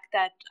 The fact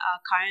that our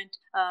current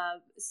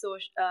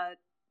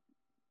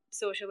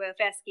social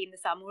welfare scheme, the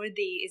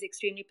Samurdhi, is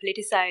extremely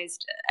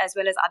politicized, as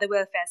well as other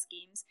welfare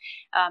schemes,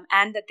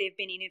 and that they've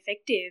been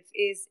ineffective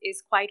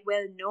is quite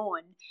well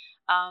known.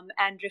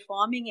 And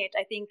reforming it,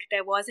 I think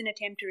there was an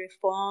attempt to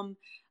reform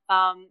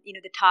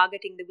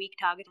the weak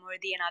target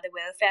Samurdhi and other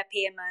welfare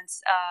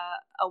payments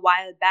a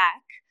while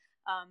back,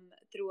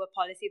 through a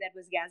policy that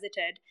was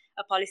gazetted,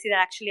 a policy that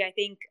actually I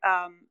think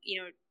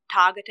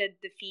targeted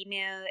the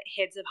female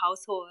heads of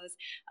households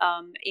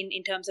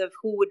in terms of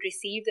who would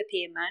receive the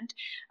payment.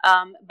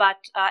 But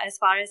as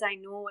far as I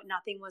know,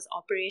 nothing was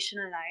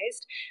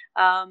operationalized.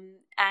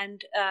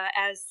 And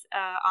as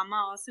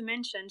Amma also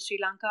mentioned, Sri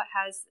Lanka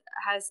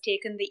has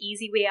taken the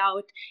easy way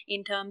out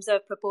in terms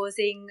of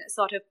proposing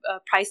sort of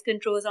price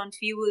controls on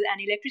fuel and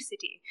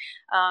electricity.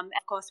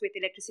 Of course, with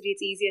electricity,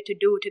 it's easier to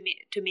do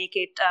to make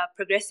it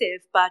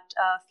progressive, but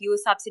fuel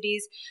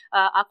subsidies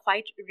are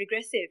quite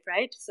regressive,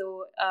 right?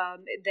 So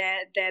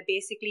they're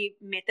basically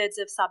methods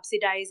of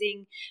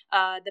subsidizing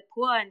the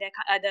poor and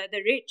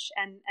the rich,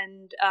 and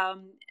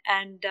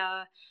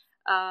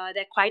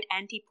they're quite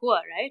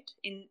anti-poor, right?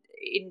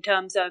 In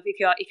terms of if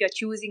you're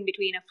choosing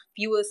between a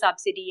fuel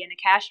subsidy and a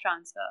cash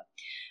transfer,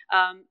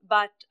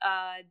 but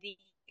the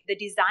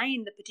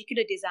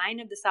particular design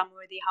of the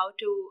Samurdhi, how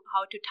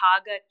to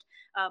target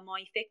more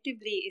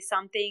effectively, is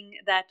something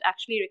that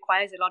actually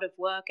requires a lot of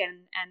work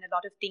and a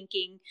lot of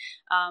thinking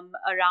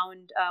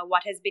around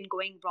what has been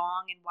going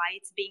wrong and why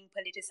it's being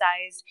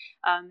politicized,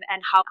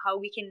 and how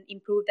we can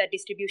improve that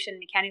distribution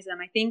mechanism.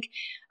 I think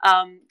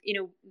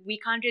we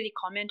can't really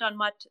comment on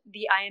what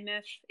the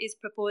IMF is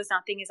proposed.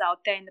 Nothing is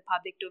out there in the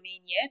public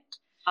domain yet,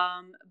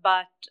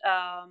 but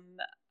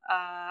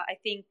I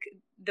think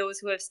those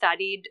who have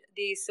studied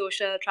these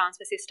social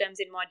transfer systems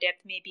in more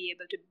depth may be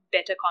able to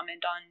better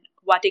comment on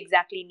what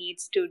exactly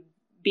needs to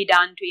be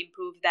done to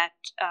improve that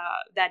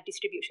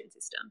distribution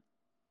system.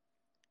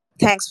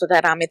 Thanks for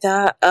that,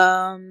 Amita.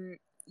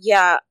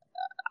 Yeah,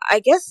 I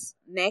guess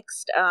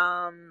next,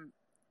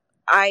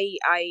 I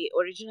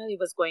originally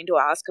was going to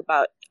ask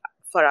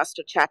for us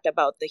to chat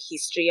about the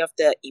history of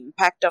the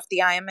impact of the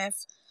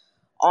IMF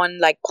on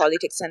like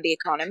politics and the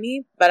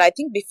economy. But I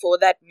think before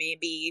that,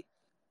 maybe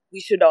we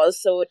should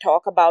also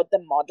talk about the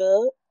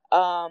model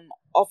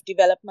of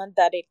development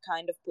that it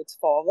kind of puts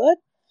forward.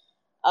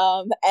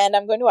 And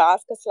I'm going to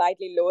ask a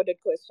slightly loaded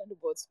question to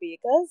both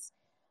speakers.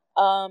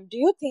 Do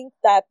you think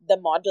that the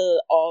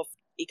model of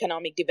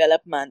economic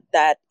development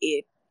that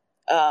it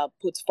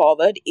puts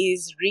forward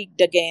is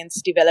rigged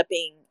against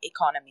developing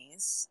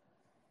economies?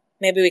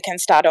 Maybe we can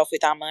start off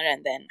with Amar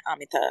and then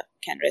Amita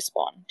can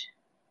respond.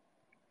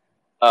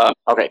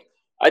 Okay.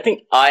 I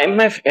think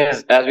IMF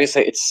is, as we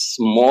say, it's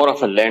more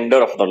of a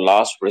lender of the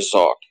last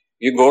resort.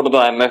 You go to the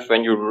IMF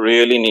when you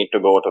really need to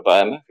go to the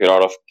IMF. You're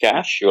out of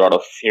cash, you're out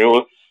of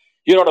fuel,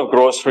 you're out of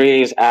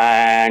groceries,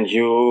 and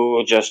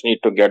you just need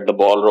to get the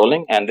ball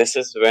rolling. And this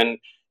is when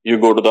you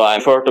go to the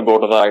IMF to go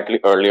to the IMF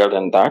earlier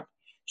than that,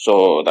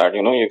 so that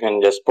you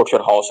can just put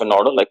your house in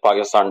order like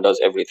Pakistan does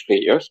every 3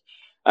 years.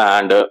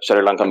 And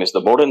Sri Lanka missed the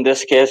boat in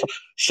this case.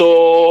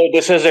 So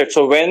this is it.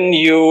 So when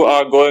you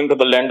are going to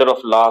the lender of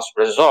last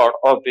resort,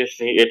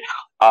 obviously it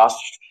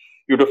asks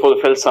you to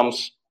fulfill some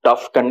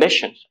tough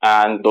conditions,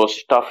 and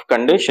those tough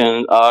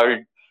conditions are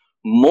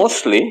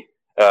mostly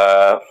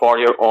for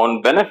your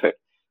own benefit,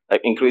 like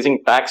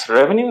increasing tax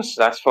revenues.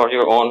 That's for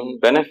your own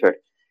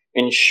benefit.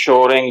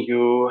 Ensuring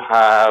you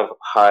have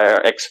higher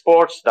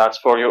exports, that's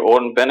for your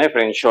own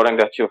benefit. Ensuring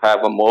that you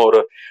have a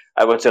more,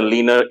 I would say,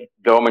 leaner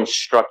government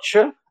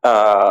structure,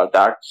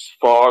 that's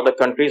for the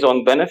country's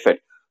own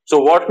benefit. So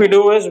what we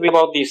do is we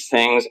about these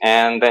things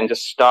and then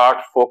just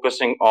start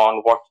focusing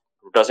on what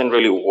doesn't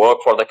really work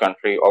for the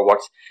country, or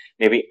what's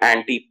maybe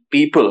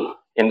anti-people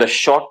in the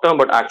short term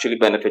but actually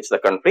benefits the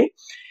country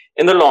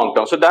in the long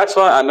term. So that's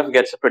why IMF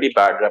gets a pretty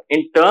bad rep.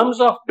 In terms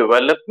of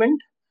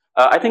development,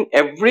 I think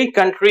every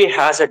country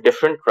has a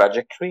different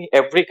trajectory.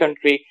 Every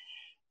country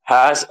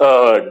has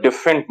a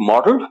different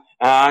model.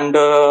 And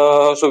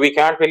so we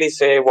can't really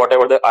say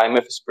whatever the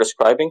IMF is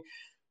prescribing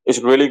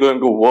is really going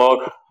to work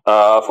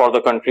for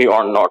the country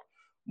or not.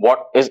 What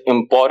is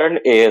important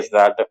is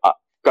that the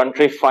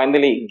country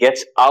finally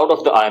gets out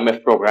of the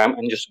IMF program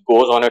and just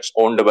goes on its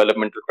own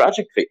developmental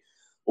trajectory,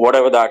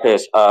 whatever that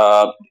is.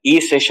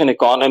 East Asian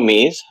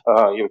economies,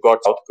 you've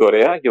got South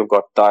Korea, you've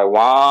got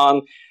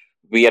Taiwan,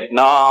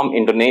 Vietnam,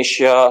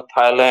 Indonesia,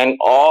 Thailand,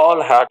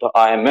 all had the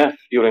IMF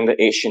during the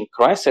Asian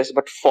crisis.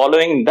 But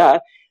following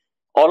that,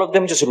 all of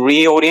them just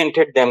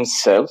reoriented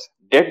themselves,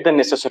 did the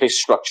necessary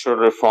structural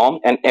reform,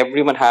 and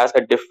everyone has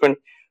a different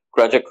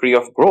trajectory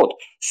of growth.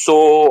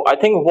 So I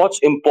think what's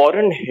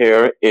important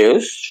here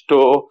is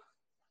to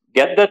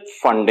get that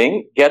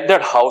funding, get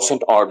that house in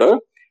order,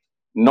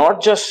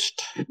 not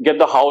just get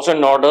the house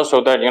in order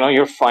so that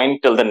you're fine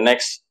till the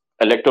next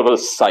electoral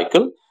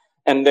cycle,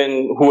 and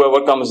then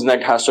whoever comes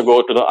next has to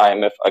go to the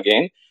IMF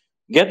again.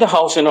 Get the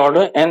house in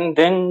order and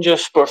then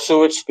just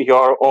pursue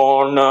your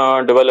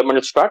own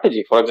developmental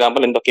strategy. For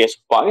example, in the case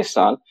of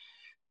Pakistan,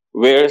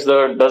 does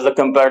the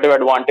comparative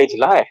advantage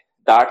lie?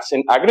 That's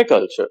in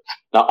agriculture.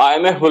 Now,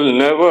 IMF will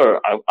never.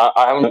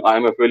 I haven't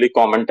IMF really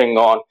commenting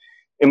on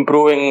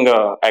improving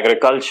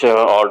agriculture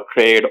or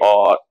trade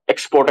or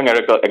exporting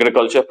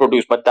agriculture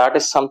produce, but that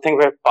is something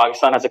where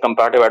Pakistan has a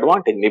comparative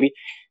advantage. Maybe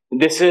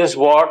this is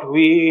what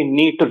we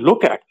need to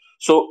look at.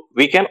 So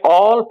we can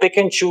all pick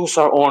and choose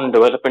our own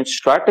development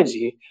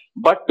strategy,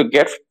 but to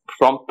get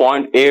from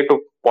point A to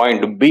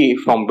point B,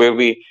 from where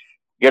we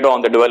get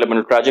on the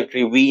development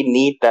trajectory, we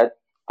need that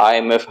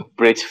IMF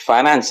bridge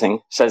financing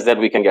such that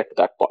we can get to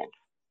that point.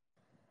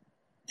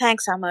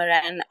 Thanks, Amar.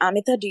 And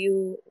Amita, do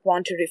you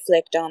want to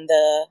reflect on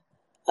the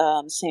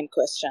same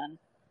question?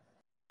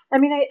 I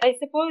mean, I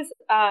suppose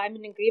I'm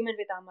in agreement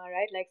with Amar,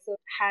 right? Like, so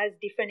has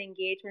different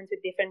engagements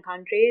with different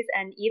countries,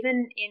 and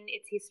even in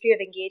its history of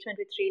engagement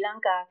with Sri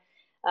Lanka,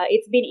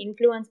 it's been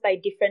influenced by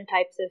different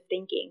types of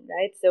thinking,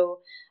 right? So,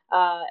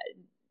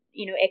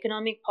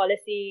 economic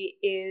policy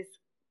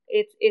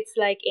it's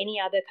like any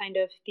other kind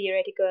of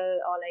theoretical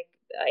or like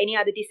any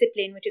other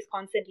discipline which is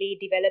constantly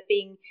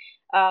developing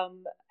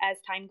as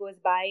time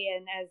goes by,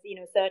 and as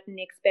certain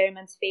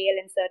experiments fail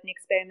and certain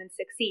experiments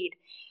succeed.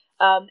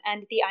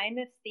 And the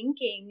IMF's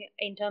thinking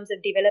in terms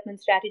of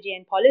development strategy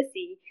and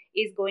policy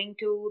is going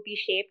to be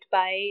shaped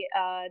by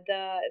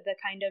the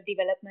kind of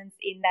developments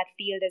in that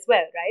field as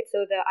well, right?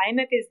 So the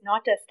IMF is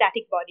not a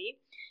static body.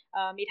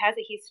 It has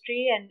a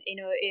history, and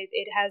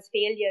it has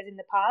failures in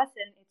the past,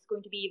 and it's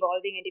going to be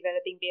evolving and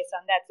developing based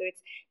on that. So its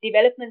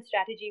development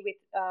strategy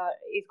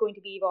is going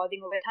to be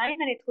evolving over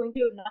time, and it's going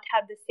to not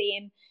have the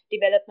same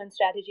development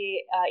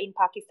strategy in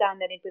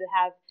Pakistan that it will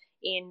have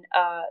in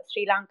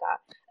Sri Lanka.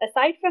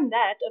 Aside from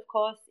that, of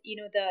course,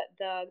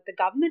 the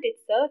government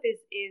itself is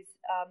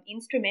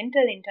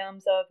instrumental in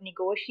terms of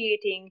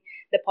negotiating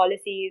the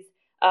policies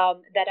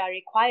that are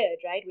required,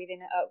 right,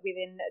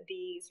 within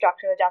the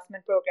structural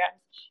adjustment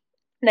programs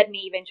that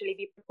may eventually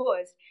be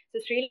proposed. So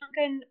Sri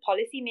Lankan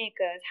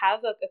policymakers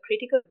have a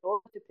critical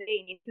role to play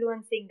in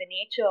influencing the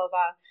nature of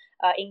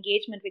our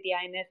engagement with the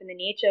IMF and the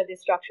nature of the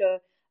structural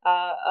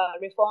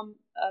reform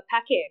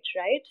package,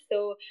 right?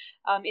 So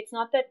it's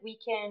not that we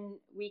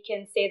can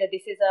say that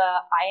this is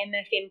a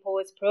IMF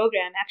imposed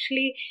program.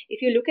 Actually,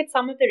 if you look at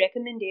some of the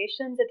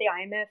recommendations that the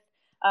IMF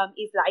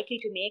is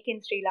likely to make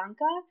in Sri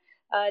Lanka,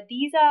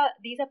 these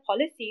are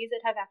policies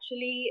that have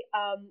actually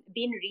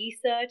been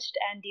researched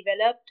and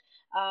developed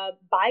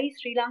by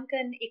Sri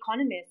Lankan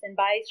economists and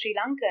by Sri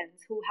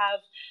Lankans who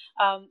have,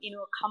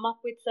 come up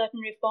with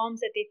certain reforms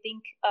that they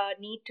think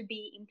need to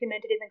be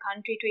implemented in the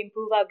country to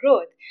improve our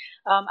growth.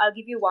 I'll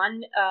give you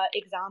one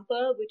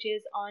example, which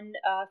is on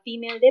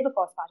female labor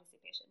force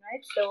participation,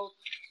 right? So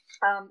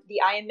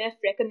the IMF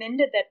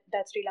recommended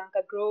that Sri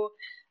Lanka grow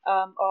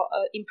or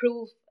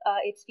improve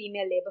its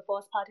female labor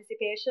force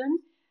participation,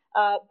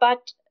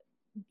 but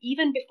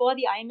even before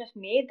the IMF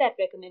made that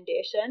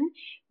recommendation,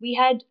 we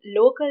had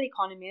local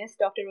economists,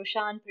 Dr.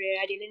 Roshan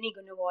Pereira, Dilini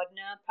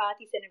Gunawardena,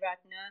 Prati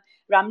Senaratna,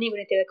 Ramani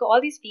Gunatilaka, all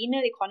these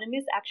female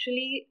economists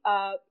actually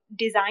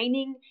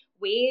designing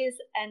ways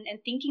and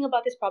thinking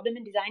about this problem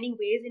and designing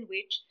ways in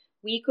which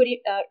we could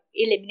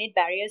eliminate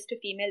barriers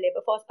to female labor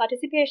force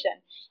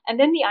participation. And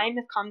then the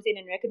IMF comes in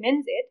and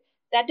recommends it.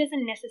 That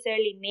doesn't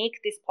necessarily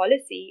make this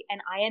policy an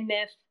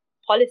IMF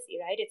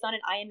policy, right? It's not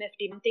an IMF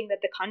something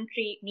that the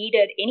country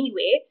needed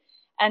anyway.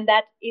 And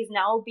that is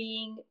now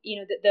being,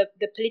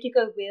 the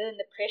political will and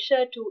the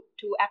pressure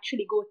to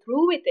actually go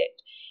through with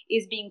it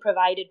is being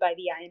provided by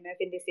the IMF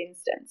in this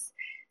instance.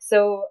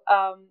 So,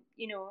 I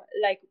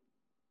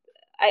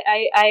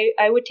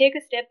would take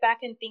a step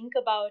back and think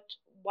about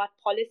what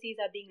policies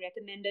are being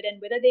recommended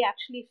and whether they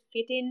actually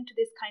fit into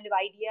this kind of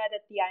idea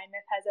that the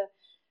IMF has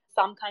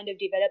some kind of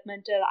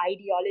developmental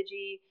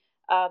ideology.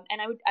 And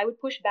I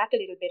would push back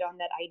a little bit on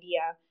that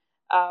idea.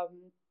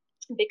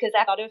 Because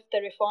a lot of the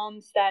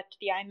reforms that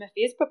the IMF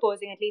is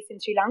proposing, at least in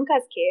Sri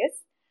Lanka's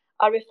case,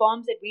 are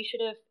reforms that we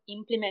should have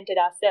implemented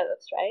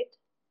ourselves, right?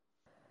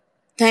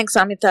 Thanks,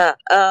 Amita.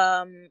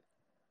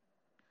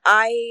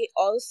 I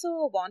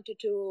also wanted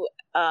to,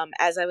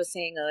 as I was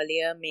saying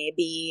earlier,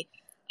 maybe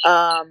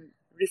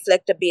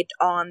reflect a bit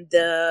on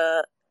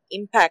the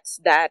impacts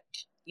that,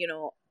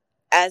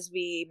 as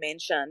we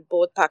mentioned,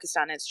 both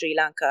Pakistan and Sri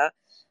Lanka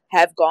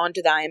have gone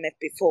to the IMF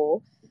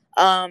before,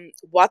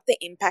 what the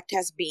impact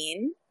has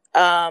been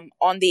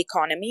on the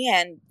economy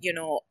and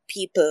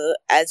people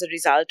as a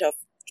result of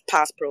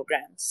past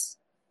programs.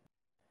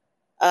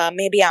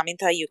 Maybe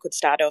Amita, you could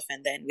start off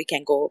and then we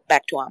can go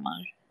back to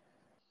Amar.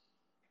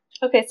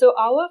 Okay, so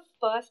our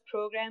first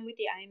program with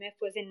the IMF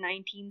was in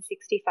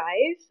 1965,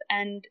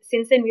 and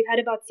since then we've had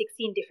about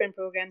 16 different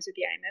programs with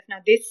the IMF.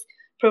 Now this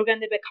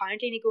program that we're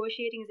currently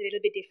negotiating is a little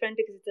bit different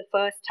because it's the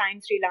first time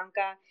Sri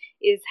Lanka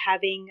is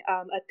having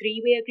a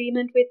three-way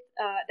agreement with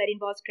that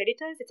involves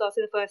creditors. It's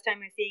also the first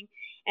time we're seeing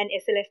an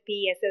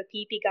SLFP,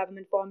 SLPP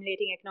government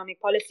formulating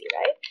economic policy,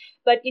 right?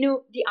 But,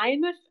 the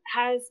IMF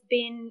has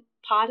been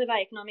part of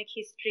our economic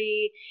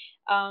history.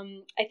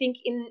 I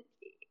think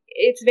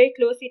it's very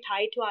closely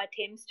tied to our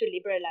attempts to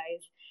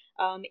liberalize.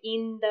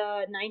 In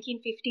the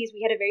 1950s,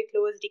 we had a very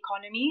closed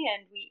economy,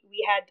 and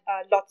we had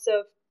lots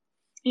of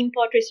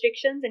import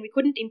restrictions, and we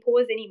couldn't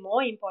impose any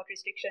more import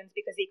restrictions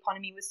because the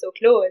economy was so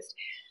closed.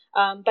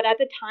 But at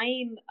the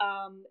time,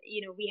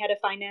 we had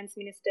a finance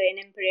minister,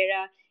 N.M.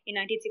 Pereira, in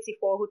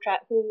 1964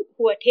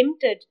 who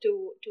attempted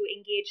to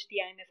engage the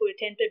IMF, who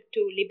attempted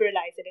to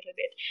liberalize a little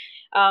bit.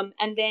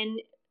 And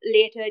then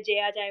later,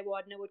 J.R.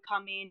 Jayawardena would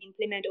come in,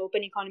 implement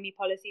open economy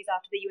policies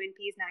after the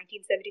UNP's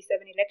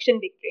 1977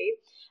 election victory.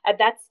 At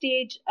that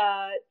stage,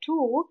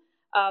 too,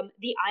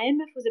 the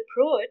IMF was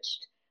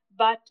approached,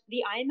 but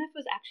the IMF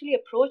was actually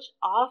approached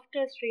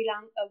after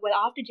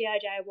after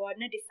J.R.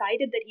 Jayawardena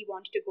decided that he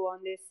wanted to go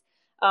on this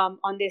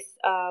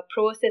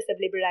process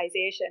of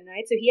liberalization,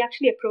 right? So he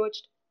actually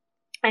approached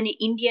an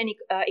Indian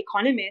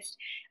economist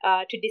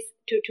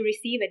to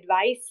receive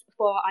advice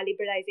for our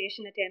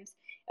liberalization attempts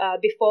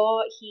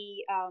before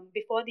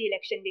the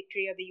election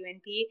victory of the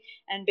UNP,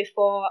 and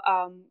before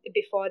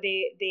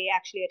they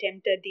actually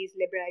attempted these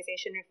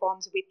liberalization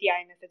reforms with the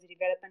IMF as a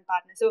development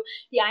partner. So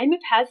the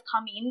IMF has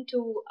come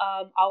into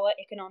our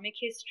economic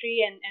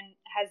history and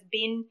has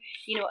been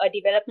a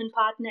development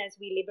partner as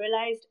we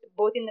liberalized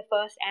both in the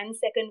first and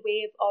second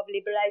wave of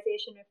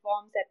liberalization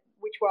reforms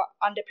which were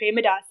under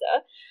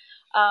Premadasa.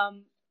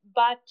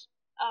 But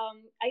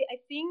I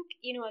think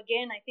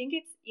I think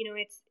it's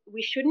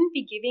we shouldn't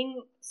be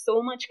giving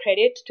so much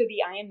credit to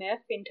the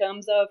IMF in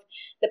terms of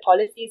the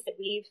policies that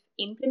we've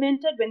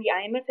implemented. When the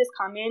IMF has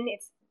come in,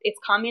 it's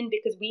come in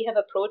because we have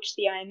approached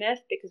the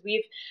IMF, because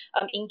we've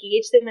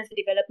engaged them as a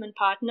development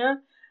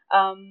partner.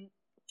 And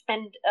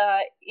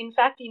in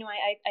fact,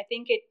 I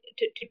think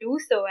to do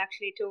so,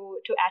 actually,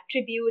 to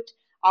attribute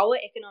our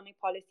economic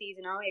policies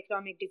and our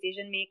economic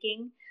decision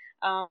making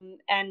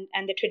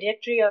and the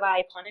trajectory of our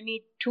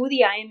economy to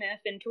the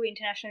IMF and to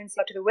international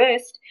institutions to the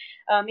West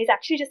is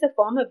actually just a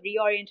form of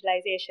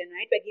reorientalization,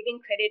 right? We're giving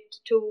credit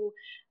to,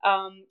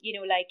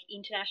 like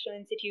international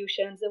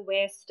institutions, the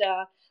West,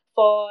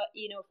 for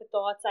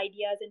thoughts,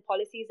 ideas, and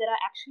policies that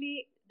are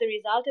actually the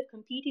result of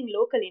competing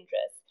local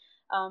interests.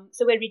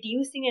 So we're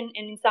reducing and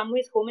in some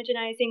ways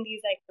homogenizing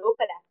these like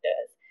local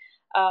actors.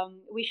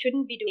 We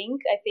shouldn't be doing.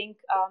 I think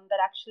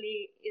that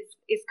actually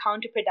is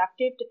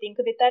counterproductive to think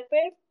of it that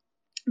way.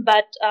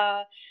 But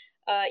the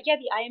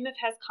IMF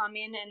has come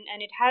in and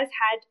it has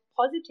had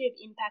positive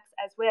impacts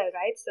as well,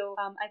 right? So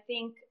I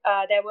think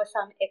there were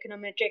some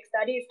econometric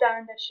studies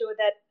done that show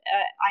that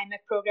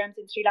IMF programs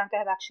in Sri Lanka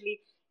have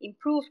actually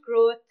improved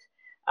growth,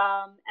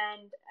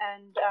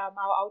 and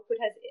our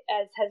output has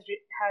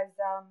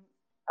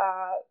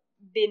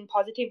been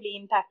positively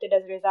impacted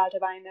as a result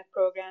of IMF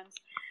programs,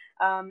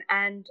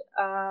 and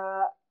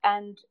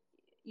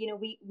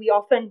we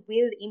often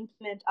will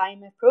implement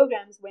IMF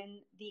programs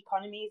when the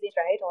economy is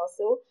right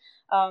also.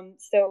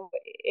 So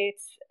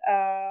its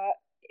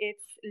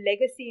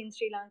legacy in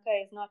Sri Lanka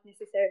is not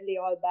necessarily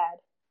all bad.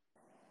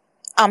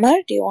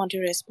 Amar, do you want to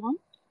respond?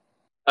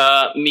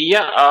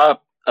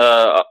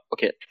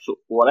 Okay. So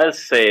what I'll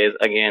say is,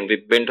 again,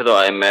 we've been to the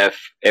IMF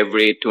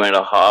every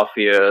 2.5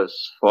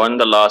 years for in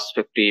the last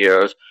 50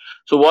 years.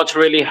 So what's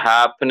really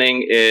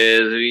happening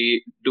is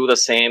we do the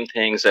same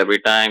things every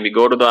time. We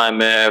go to the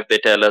IMF, they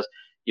tell us,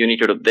 you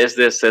need to do this.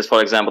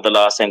 For example, the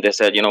last time they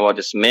said,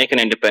 just make an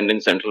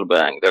independent central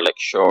bank. They're like,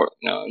 sure,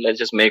 let's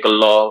just make a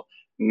law,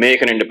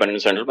 make an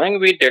independent central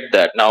bank. We did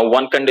that. Now,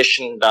 one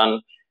condition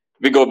done,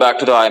 we go back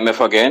to the IMF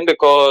again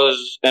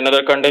because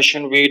another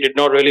condition we did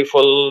not really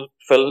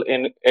fulfill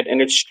in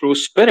its true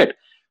spirit.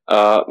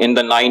 In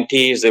the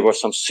 90s, there were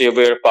some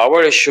severe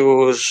power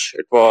issues.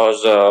 It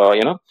was,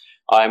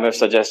 IMF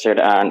suggested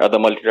and other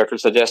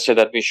multilaterals suggested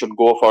that we should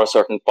go for a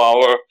certain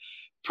power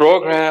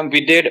program.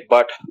 We did,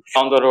 but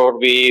down the road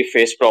we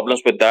faced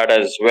problems with that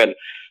as well.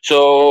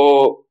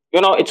 So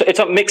it's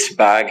a mixed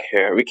bag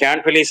here. We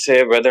can't really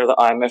say whether the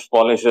IMF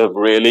policies have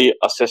really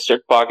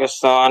assisted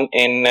Pakistan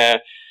in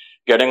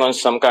getting on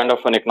some kind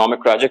of an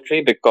economic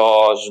trajectory,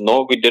 because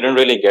no, we didn't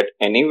really get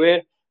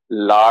anywhere,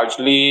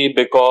 largely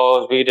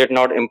because we did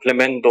not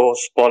implement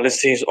those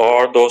policies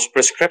or those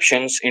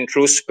prescriptions in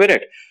true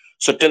spirit.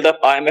 So till the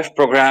IMF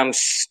program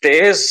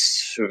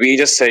stays, we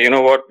just say,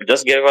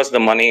 just give us the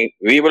money.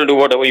 We will do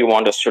whatever you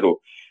want us to do.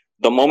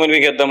 The moment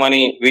we get the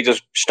money, we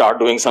just start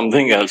doing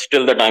something else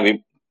till the time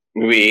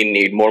we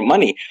need more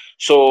money.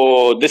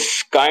 So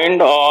this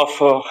kind of,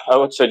 I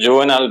would say,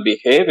 juvenile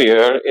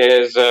behavior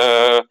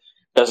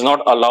does not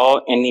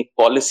allow any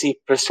policy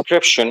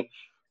prescription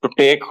to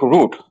take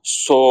root.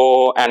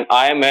 So, and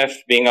IMF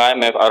being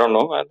IMF, I don't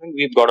know, I think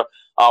we've got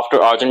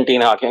after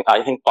Argentina,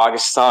 I think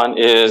Pakistan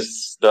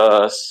is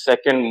the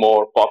second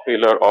more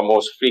popular or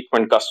most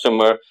frequent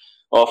customer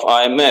of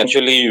IMF.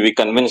 Usually we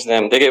convince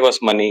them, they give us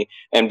money,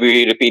 and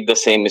we repeat the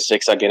same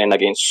mistakes again and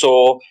again.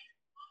 So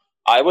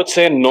I would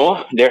say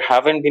no, there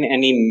haven't been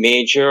any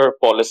major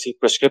policy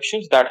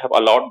prescriptions that have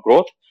allowed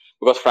growth,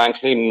 because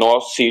frankly, no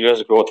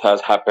serious growth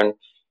has happened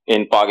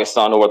in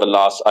Pakistan over the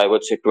last, I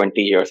would say, 20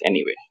 years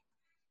anyway.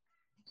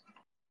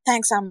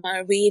 Thanks,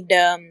 Amar. We'd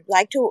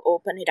like to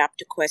open it up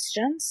to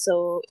questions.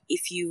 So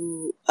if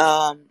you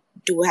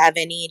do have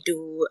any,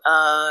 do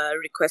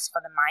request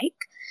for the mic.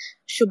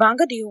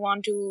 Shubhanga, do you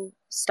want to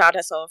start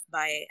us off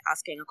by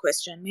asking a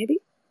question, maybe?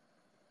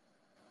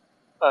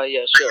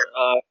 Yeah, sure.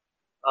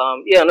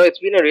 Yeah, no, it's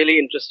been a really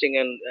interesting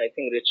and I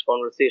think rich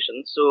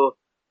conversation. So,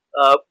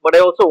 but I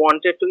also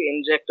wanted to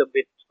inject a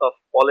bit of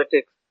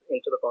politics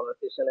into the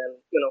conversation,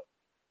 and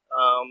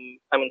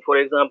I mean, for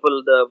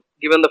example,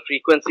 given the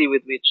frequency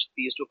with which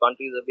these two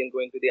countries have been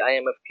going to the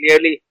IMF,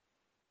 clearly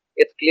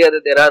it's clear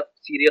that there are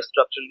serious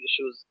structural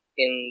issues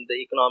in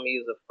the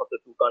economies of the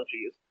two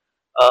countries.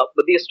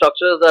 But these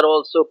structures are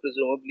also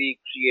presumably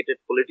created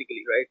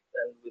politically, right?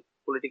 And with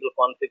political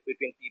conflict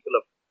between people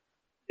of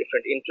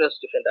different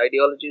interests, different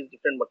ideologies,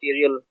 different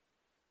material,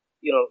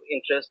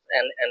 interests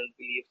and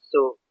beliefs.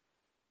 So,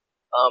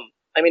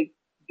 I mean,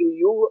 do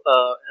you?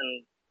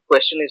 And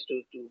question is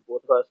to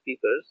both of our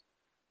speakers.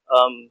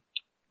 Um,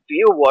 do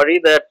you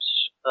worry that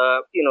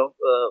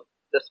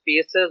the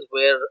spaces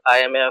where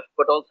IMF,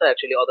 but also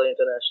actually other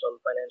international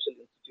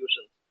financial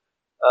institutions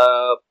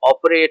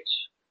operate,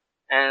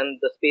 and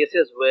the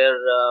spaces where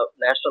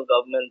national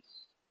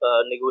governments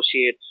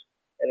negotiate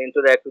and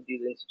interact with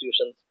these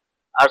institutions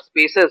are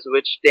spaces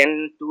which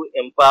tend to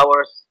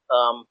empower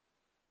um,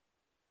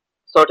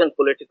 certain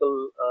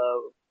political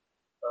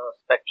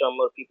spectrum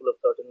or people of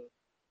certain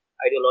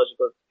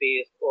ideological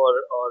space or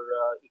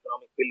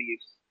economic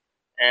beliefs.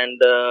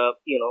 And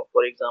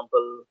for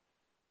example,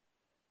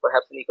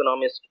 perhaps an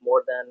economist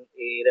more than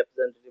a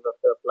representative of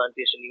the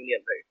plantation union,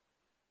 right?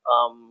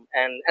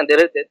 And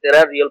there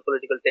are real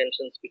political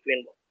tensions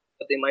between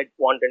what they might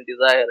want and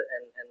desire,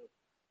 and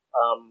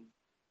um,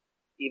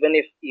 even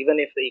if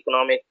the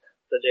economic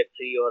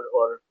trajectory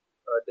or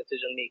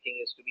decision making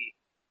is to be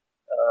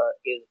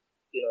is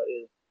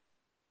is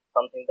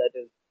something that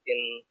is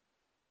in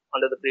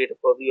under the greater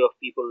purview of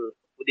people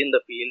within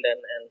the field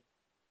and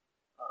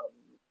um,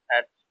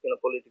 at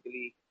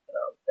politically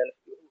and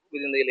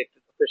within the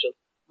elected officials.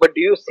 But do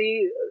you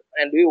see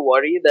and do you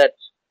worry that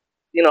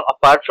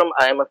apart from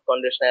IMF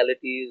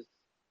conditionalities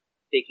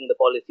taking the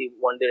policy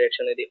one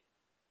direction or the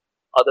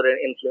other and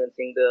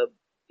influencing the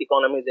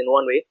economies in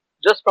one way,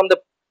 just from the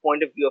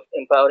point of view of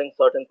empowering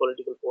certain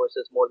political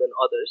forces more than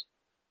others?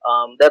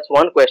 That's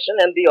one question,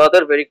 and the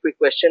other very quick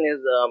question is,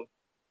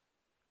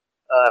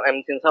 I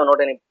mean, since I'm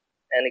not an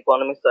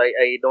economist,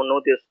 I don't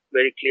know this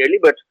very clearly,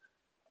 but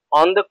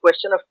on the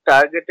question of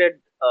targeted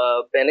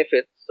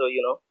benefits, so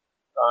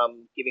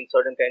giving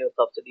certain kind of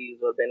subsidies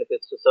or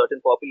benefits to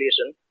certain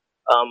population,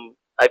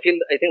 I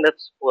think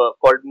that's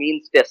called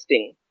means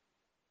testing.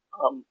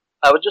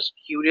 I was just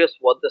curious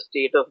what the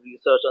state of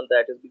research on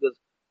that is, because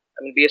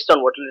I mean, based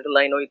on what little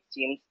I know, it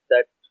seems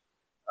that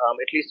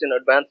at least in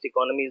advanced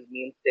economies,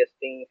 means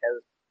testing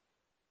has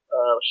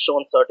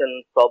shown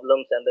certain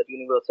problems, and that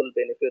universal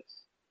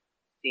benefits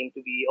seem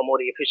to be a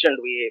more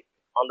efficient way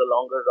on the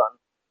longer run.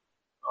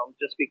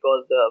 Just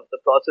because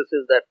the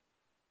processes that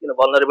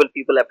vulnerable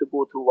people have to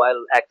go through while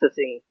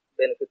accessing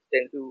benefits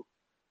tend to,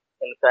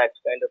 in fact,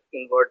 kind of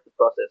invert the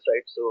process,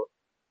 right? So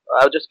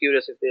I was just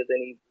curious if there's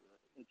any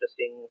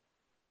interesting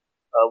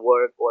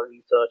work or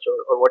research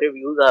or what your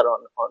views are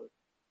on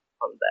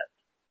that.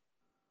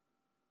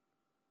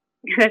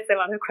 That's a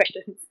lot of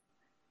questions.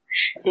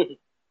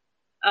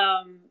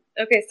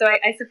 Okay, so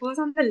I suppose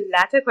on the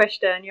latter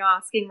question, you're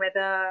asking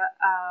whether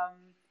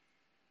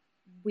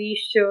we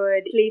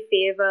should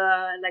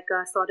favor like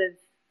a sort of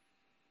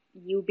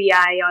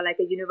UBI or like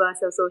a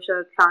universal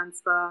social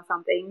transfer or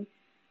something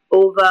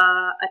over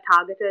a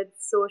targeted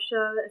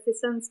social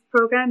assistance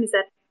program.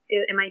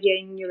 Am I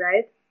hearing you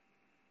right?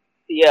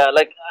 Yeah,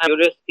 like I'm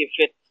curious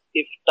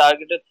if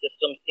targeted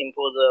systems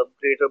impose a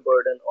greater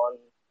burden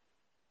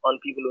on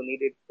people who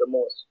need it the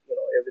most.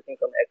 Everything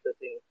from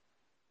accessing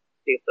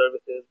state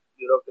services,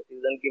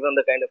 bureaucracies, and given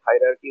the kind of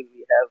hierarchies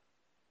we have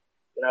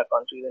in our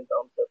countries in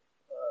terms of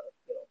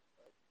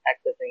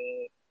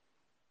accessing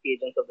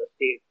agents of the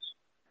state.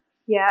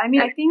 Yeah, I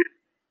mean, I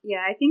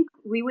think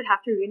we would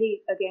have to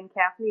really again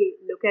carefully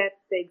look at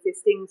the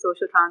existing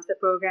social transfer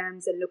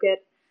programs and look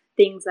at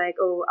things like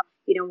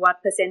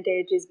what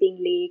percentage is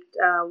being leaked,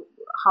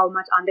 how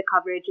much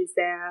undercoverage is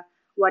there,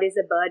 what is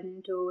the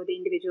burden to the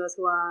individuals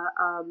who are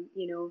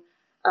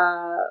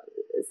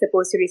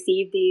supposed to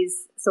receive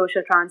these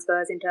social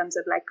transfers in terms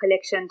of like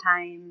collection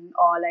time,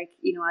 or like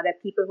are there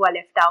people who are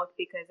left out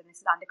because, and this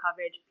is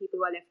undercoverage, people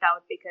who are left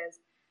out because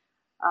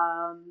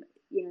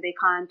they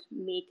can't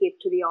make it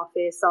to the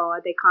office,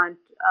 or they can't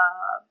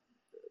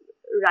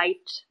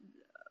write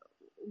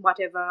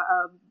whatever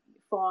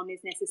form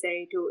is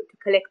necessary to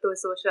collect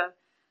those social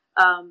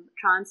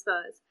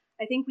transfers.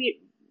 I think we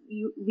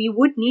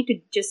would need to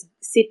just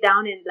sit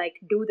down and like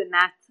do the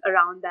math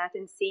around that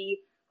and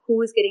see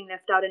who's getting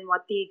left out and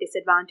what the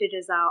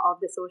disadvantages are of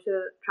the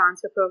social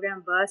transfer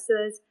program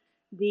versus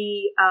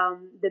the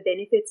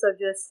benefits of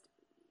just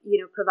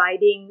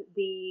providing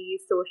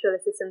the social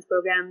assistance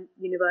program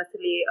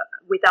universally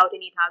without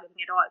any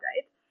targeting at all,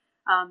 right?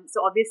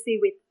 So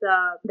obviously, with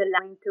the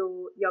line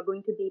you're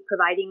going to be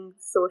providing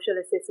social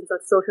assistance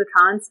or social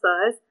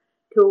transfers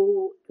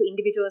to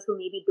individuals who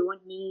maybe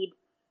don't need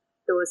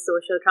those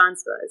social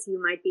transfers.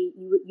 You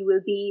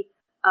will be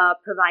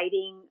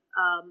providing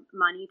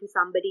money to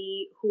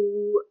somebody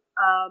who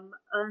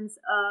earns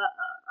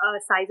a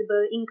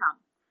sizable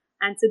income,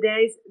 and so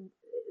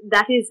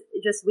that is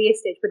just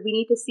wastage. But we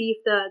need to see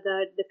if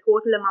the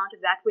total amount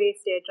of that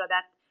wastage or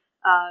that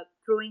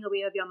throwing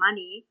away of your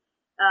money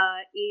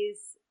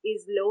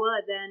is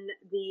lower than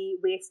the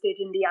wastage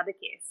in the other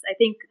case. I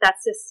think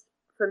that's just,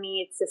 for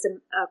me, it's just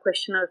a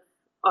question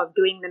of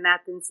doing the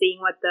math and seeing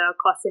what the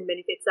costs and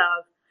benefits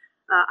are of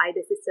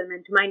either system.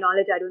 And to my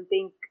knowledge, I don't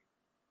think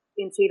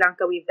in Sri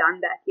Lanka we've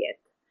done that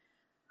yet.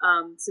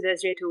 So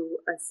there's yet to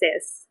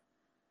assess.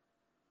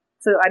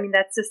 So I mean,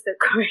 that's just the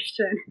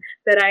question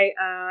that I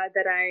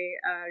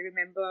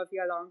remember of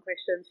your long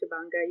question,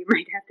 Shubhanga. You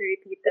might have to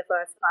repeat the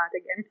first part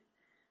again.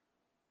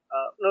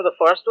 No, the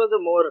first was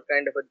a more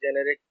kind of a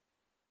generic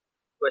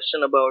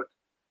question about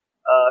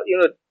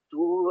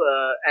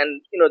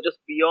just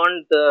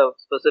beyond the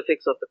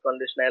specifics of the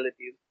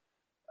conditionalities,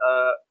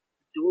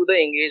 do the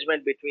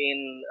engagement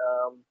between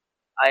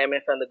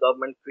IMF and the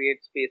government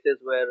create spaces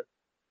where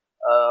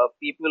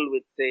people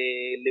with,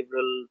 say,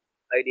 liberal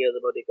ideas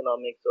about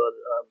economics or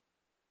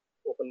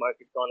open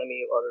market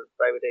economy or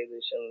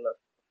privatization of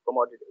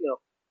commodity,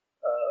 of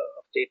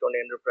state-owned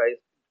enterprise,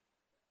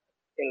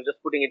 just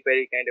putting it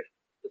very kind of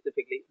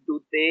specifically,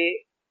 do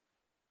they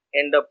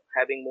end up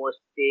having more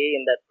say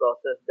in that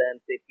process than,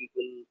 say,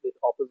 people with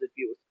opposite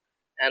views?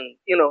 And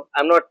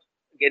I'm not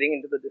getting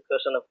into the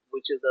discussion of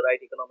which is the right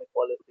economic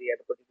policy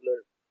at a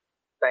particular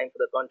time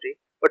for the country,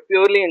 but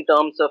purely in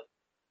terms of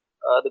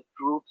the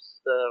groups,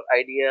 the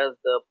ideas,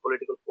 the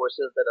political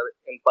forces that are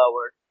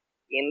empowered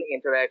in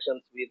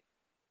interactions with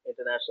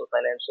international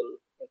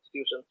financial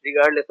institutions,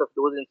 regardless of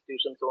those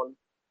institutions' own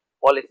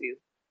policies.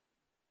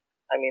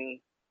 I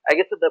mean, I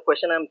guess the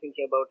question I'm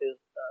thinking about is,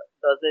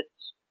 does it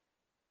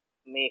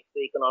make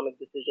the economic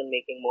decision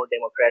making more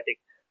democratic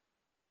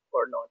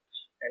or not?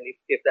 And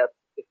if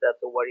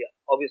that's a worry,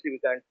 obviously we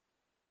can't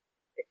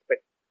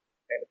expect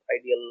kind of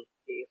ideal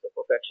case of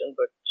perfection,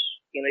 but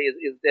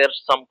is there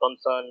some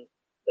concern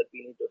that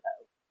we need to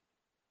have?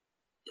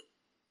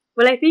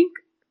 Well, I think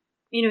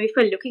if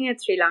we're looking at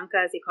Sri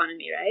Lanka's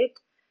economy, right,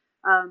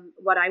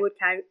 what I would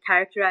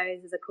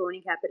characterize as a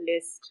crony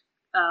capitalist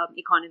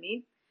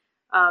economy,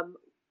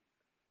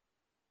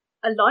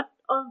 a lot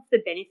of the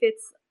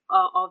benefits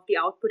of the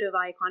output of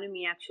our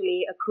economy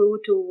actually accrue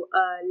to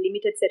a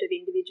limited set of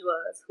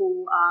individuals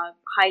who are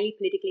highly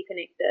politically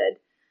connected,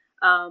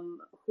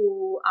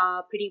 who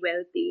are pretty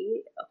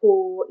wealthy,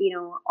 who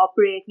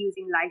operate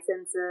using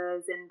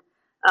licenses and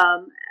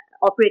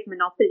operate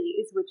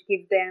monopolies, which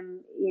give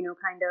them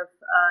kind of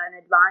an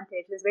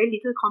advantage. There's very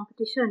little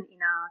competition in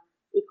our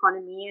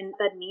economy, and what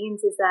that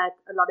means is that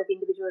a lot of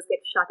individuals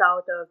get shut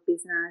out of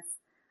business.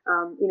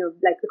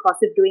 Like the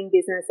cost of doing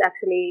business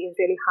actually is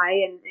really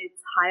high, and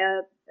it's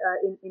higher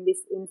in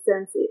this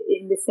instance.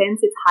 In this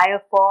sense, it's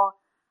higher for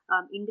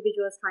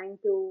individuals trying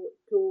to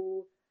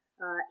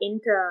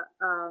enter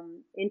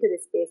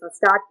this space or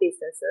start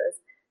businesses.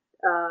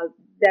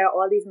 There are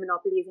all these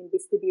monopolies in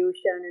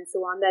distribution and so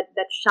on that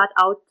shut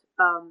out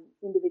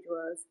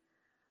individuals.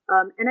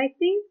 And I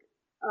think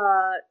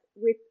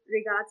with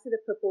regards to the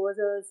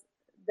proposals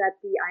that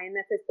the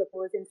IMF has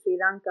proposed in Sri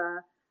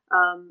Lanka,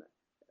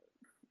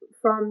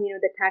 from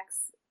the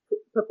tax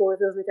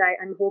proposals, which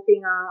I'm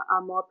hoping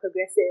are more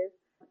progressive,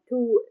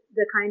 to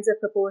the kinds of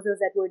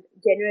proposals that would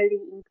generally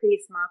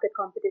increase market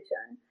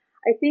competition.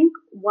 I think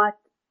what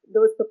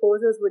those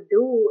proposals would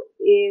do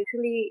is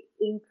actually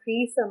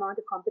increase the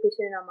amount of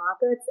competition in our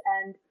markets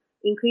and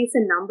increase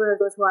the number of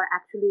those who are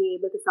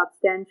actually able to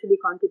substantially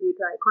contribute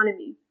to our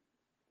economy.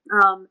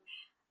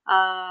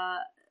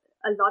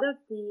 A lot of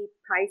the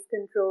price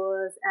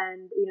controls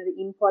and the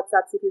import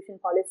substitution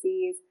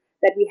policies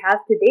that we have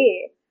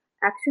today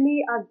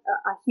actually are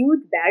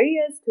huge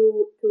barriers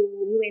to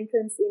new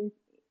entrants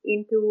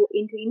into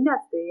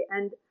industry.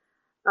 And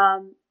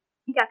I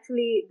think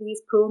actually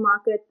these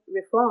pro-market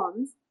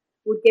reforms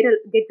would get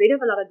rid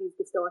of a lot of these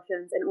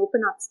distortions and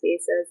open up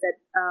spaces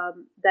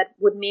that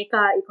would make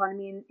our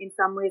economy in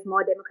some ways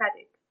more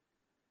democratic.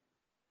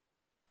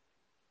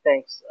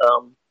 Thanks.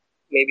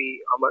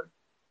 Maybe Amar?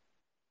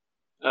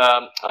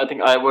 I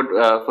think I would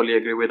fully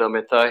agree with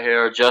Amita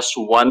here. Just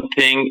one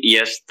thing,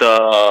 yes,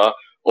 the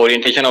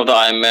orientation of the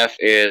IMF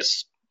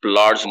is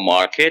large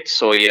market.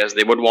 So yes,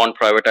 they would want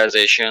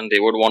privatization. They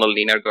would want a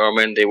leaner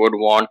government. They would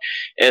want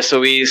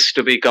SOEs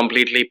to be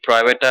completely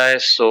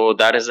privatized. So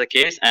that is the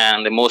case.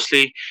 And they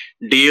mostly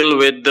deal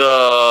with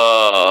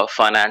the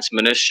finance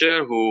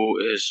minister, who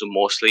is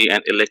mostly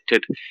an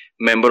elected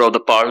member of the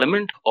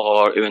parliament,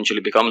 or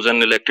eventually becomes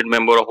an elected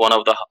member of one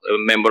of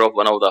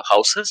the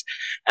houses,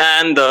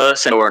 and the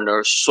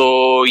governor.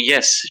 So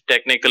yes,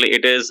 technically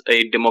it is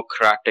a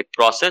democratic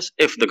process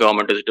if the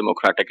government is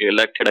democratically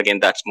elected. Again,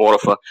 that's more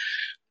of a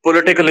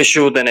political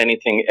issue than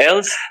anything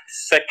else.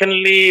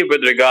 Secondly,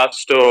 with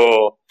regards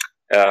to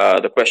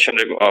the question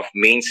of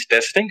means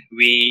testing,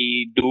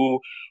 we do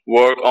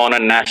work on a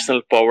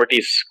national poverty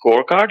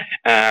scorecard,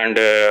 and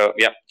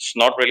yeah, it's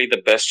not really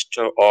the best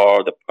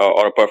or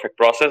a perfect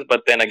process,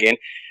 but then again,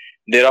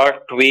 there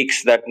are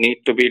tweaks that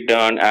need to be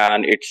done,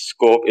 and its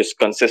scope is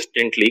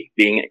consistently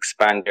being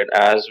expanded.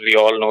 As we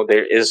all know,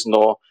 there is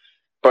no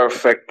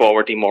perfect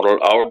poverty model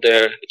out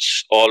there.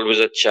 It's always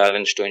a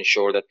challenge to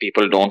ensure that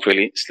people don't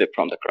really slip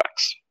from the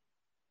cracks.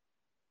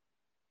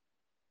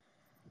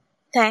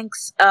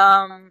 Thanks.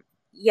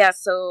 Yeah,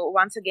 so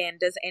once again,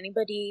 does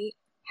anybody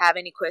have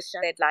any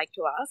questions they'd like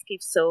to ask?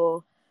 If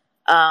so,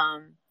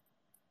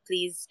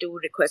 please do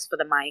request for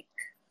the mic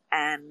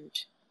and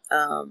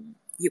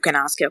you can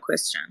ask your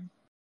question.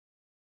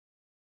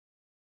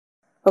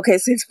 Okay,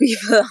 since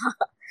people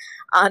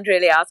aren't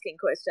really asking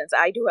questions,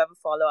 I do have a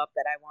follow-up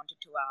that I wanted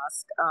to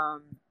ask,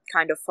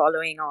 kind of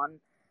following on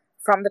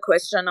from the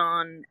question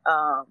on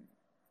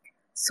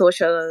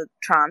social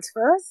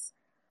transfers.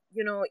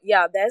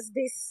 Yeah, there's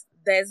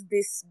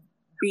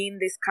been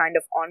this kind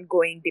of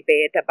ongoing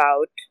debate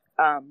about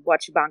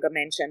what Shubhanga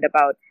mentioned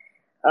about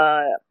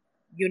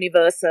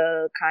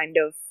universal kind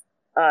of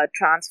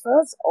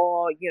transfers,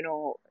 or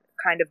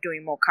kind of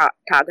doing more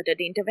targeted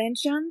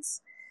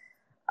interventions.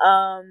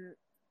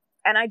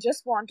 And I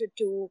just wanted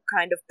to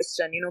kind of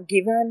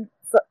question,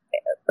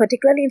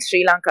 particularly in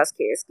Sri Lanka's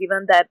case,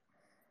 given that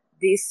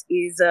this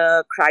is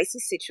a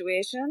crisis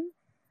situation.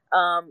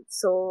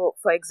 So,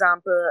 for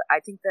example,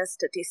 I think there's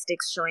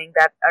statistics showing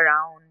that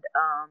around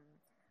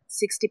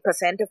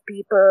 60% of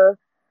people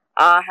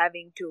are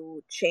having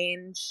to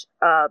change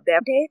their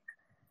intake,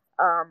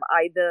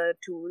 either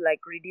to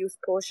reduce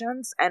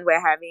portions, and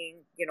we're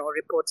having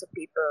reports of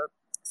people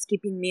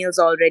skipping meals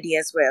already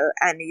as well,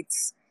 and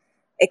it's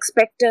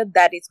expected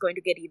that it's going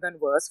to get even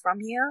worse from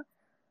here.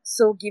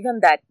 So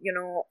given that,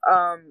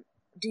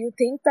 do you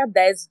think that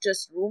there's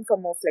just room for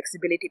more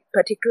flexibility,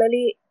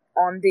 particularly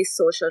on this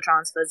social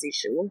transfers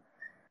issue,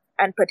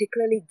 and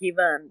particularly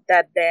given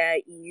that there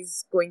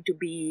is going to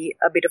be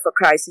a bit of a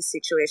crisis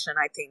situation?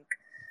 I think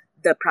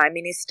the Prime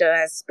Minister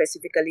has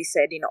specifically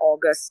said in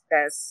August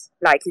there's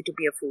likely to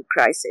be a food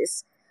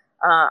crisis.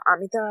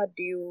 Amita,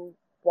 do you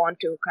want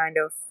to kind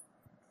of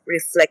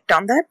reflect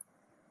on that?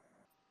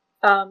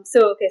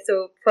 So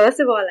first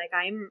of all,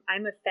 I'm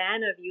a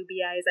fan of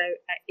UBIs.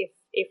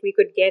 If we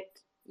could get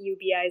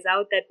UBIs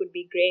out, that would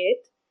be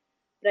great.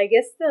 But I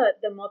guess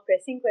the more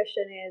pressing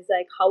question is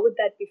how would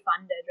that be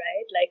funded,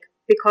 right?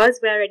 Because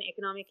we're an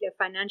economically or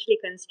financially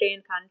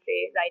constrained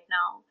country right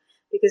now,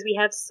 because we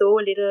have so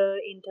little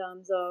in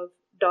terms of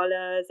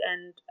dollars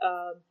and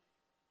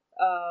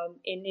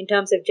in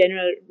terms of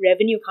general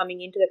revenue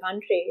coming into the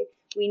country,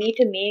 we need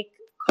to make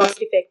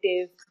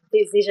cost-effective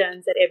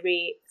decisions at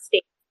every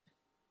stage.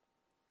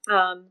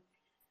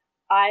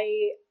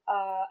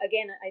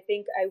 I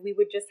think we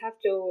would just have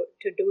to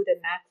do the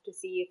math to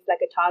see if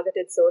a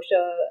targeted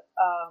social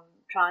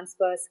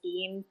transfer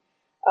scheme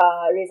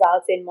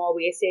results in more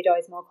wastage, or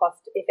is more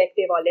cost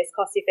effective or less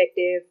cost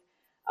effective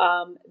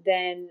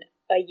than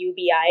a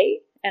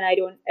UBI. And I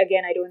don't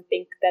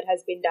think that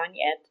has been done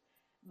yet.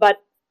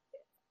 But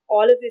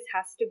all of this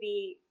has to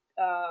be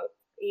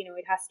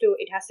it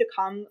has to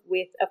come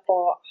with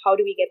for how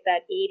do we get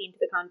that aid into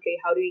the country?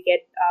 How do we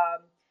get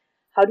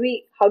how do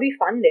we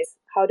fund this?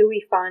 How do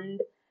we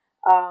fund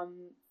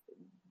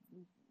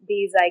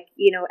these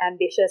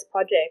ambitious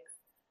projects?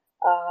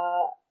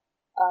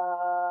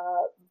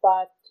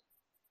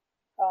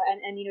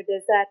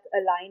 Does that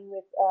align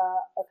with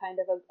a kind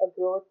of a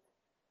growth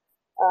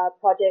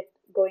project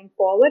going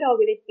forward, or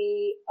will it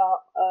be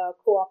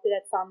co-opted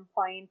at some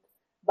point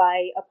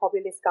by a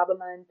populist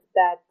government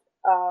that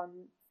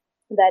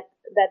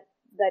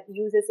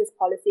uses this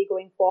policy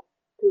going forward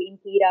to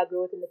impede our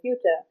growth in the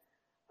future?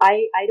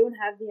 I don't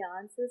have the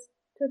answers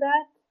to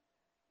that.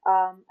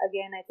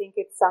 Again, I think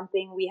it's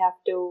something we have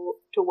to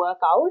work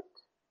out.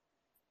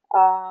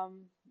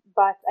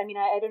 But I mean,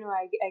 I don't know.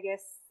 I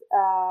guess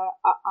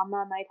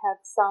Amma might have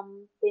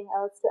something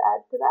else to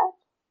add to that.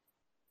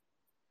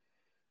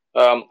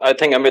 I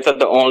think, Amita,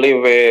 the only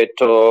way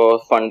to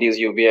fund these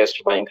UBIs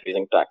is by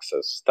increasing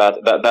taxes.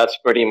 That's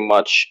pretty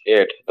much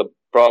it. The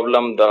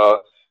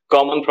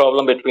common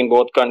problem between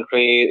both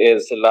countries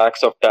is the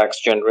lack of tax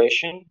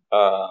generation.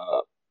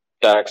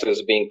 Tax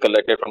is being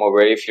collected from a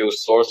very few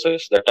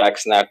sources. The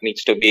tax net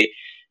needs to be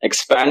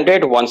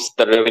expanded. Once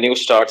the revenue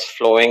starts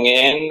flowing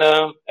in,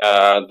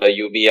 the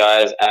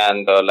UBIs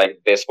and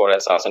this for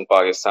Ehsaas in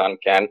Pakistan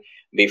can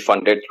be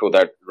funded through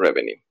that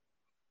revenue.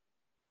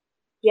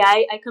 Yeah,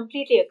 I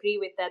completely agree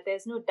with that.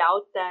 There's no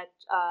doubt that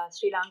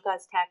Sri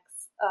Lanka's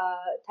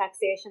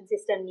taxation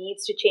system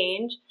needs to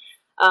change.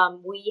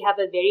 We have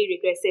a very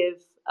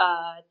regressive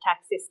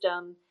tax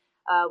system.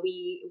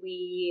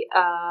 We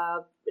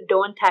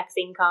don't tax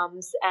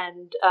incomes,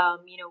 and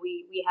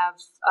we have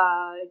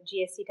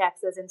GST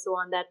taxes and so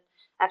on that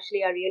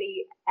actually are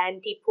really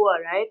anti-poor,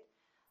 right?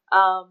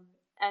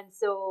 And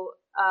so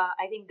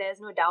I think there's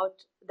no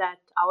doubt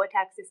that our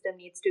tax system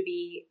needs to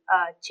be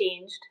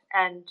changed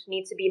and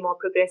needs to be more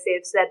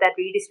progressive, so that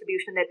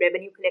redistribution, that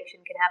revenue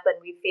collection can happen.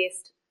 We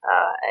faced,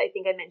 I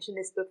think I mentioned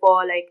this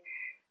before, like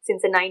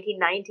since the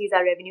 1990s,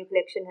 our revenue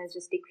collection has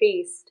just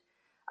decreased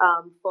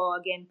for,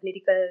 again,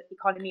 political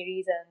economy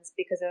reasons,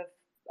 because of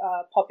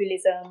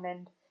populism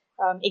and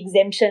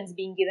exemptions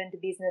being given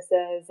to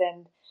businesses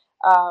and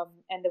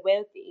the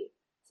wealthy.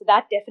 So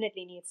that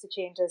definitely needs to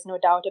change. There's no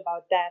doubt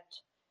about that.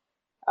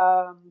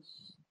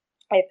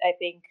 I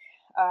think,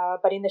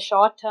 but in the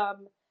short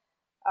term,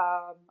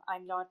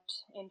 I'm not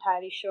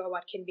entirely sure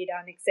what can be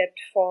done, except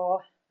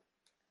for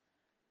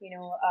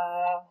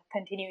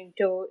continuing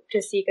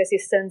to seek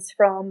assistance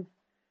from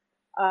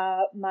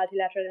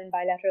multilateral and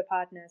bilateral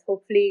partners.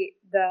 Hopefully,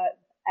 the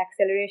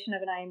acceleration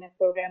of an IMF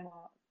program,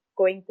 or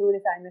going through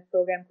this IMF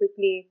program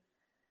quickly,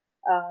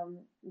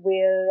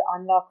 will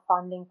unlock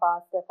funding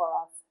faster for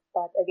us.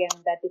 But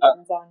again, that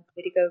depends on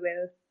political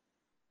will.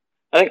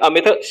 I think,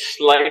 Amita,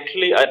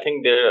 slightly, I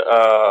think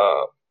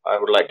I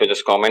would like to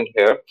just comment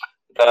here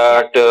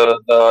that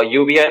the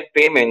UBI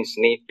payments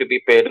need to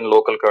be paid in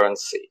local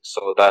currency.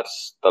 So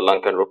that's the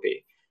Lankan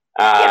rupee.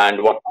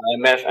 And what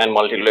IMF and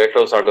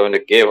multilaterals are going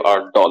to give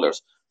are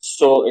dollars.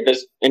 So it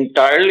is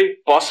entirely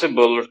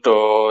possible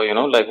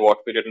to, like what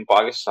we did in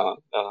Pakistan.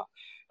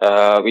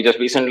 We just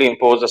recently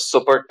imposed a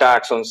super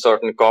tax on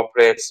certain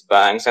corporates,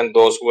 banks, and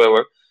those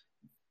whoever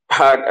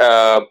had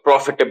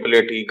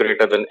profitability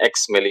greater than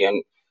X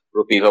million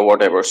rupees or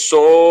whatever.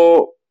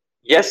 So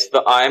yes,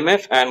 the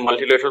IMF and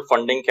multilateral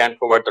funding can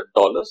provide the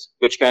dollars,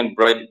 which can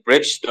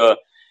bridge the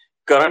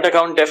current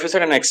account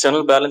deficit and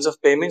external balance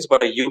of payments,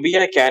 but a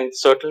UBI can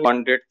certainly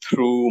fund it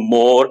through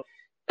more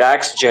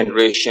tax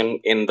generation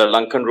in the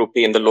Lankan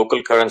rupee, in the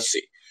local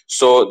currency.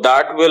 So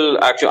that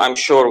will actually, I'm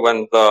sure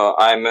when the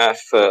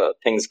IMF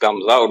things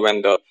comes out,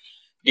 when the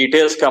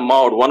details come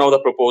out, one of the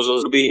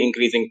proposals will be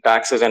increasing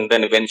taxes and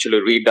then eventually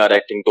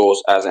redirecting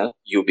those as an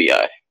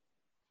UBI.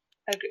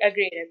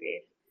 Agreed.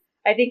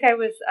 I think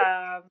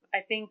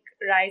I think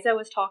Raisa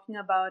was talking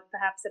about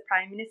perhaps the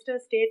Prime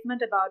Minister's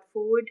statement about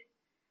food,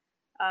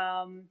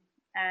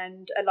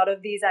 and a lot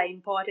of these are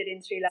imported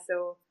in Sri Lanka.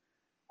 So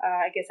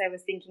I guess I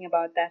was thinking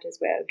about that as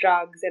well,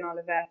 drugs and all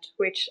of that,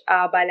 which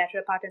our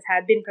bilateral partners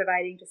have been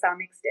providing to some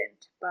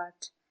extent.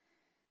 But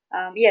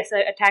yes,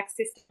 a tax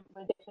system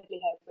will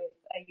definitely help with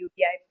a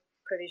UBI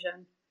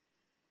provision.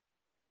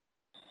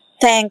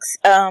 Thanks.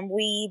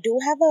 We do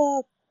have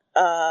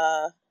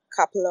a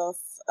couple of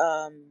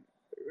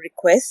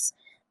requests.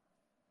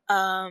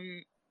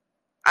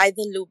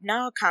 Either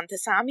Lubna or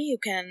Kanthasamy, you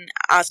can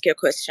ask your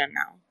question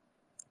now.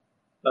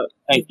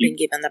 Thank you. Been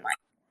given the mic.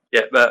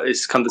 Yeah,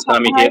 it's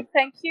Kanthasamy here.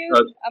 Thank you,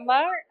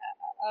 Amar.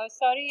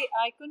 Sorry,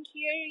 I couldn't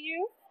hear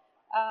you.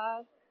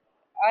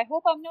 I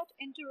hope I'm not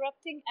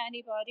interrupting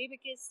anybody,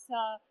 because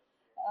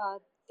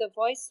the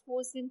voice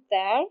wasn't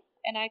there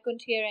and I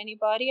couldn't hear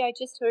anybody. I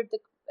just heard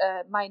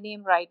my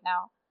name right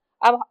now.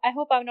 I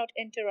hope I'm not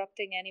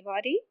interrupting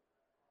anybody.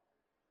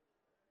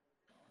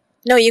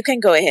 No, you can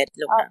go ahead,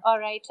 Lubna. All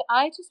right.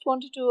 I just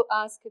wanted to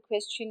ask a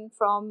question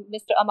from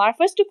Mr. Amar.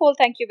 First of all,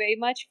 thank you very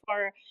much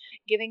for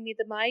giving me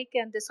the mic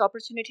and this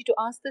opportunity to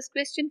ask this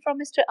question from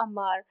Mr.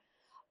 Amar.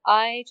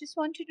 I just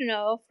wanted to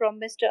know from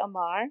Mr.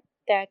 Amar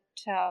that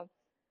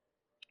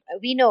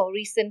we know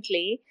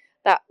recently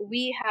that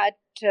we had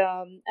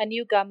a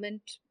new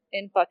government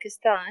in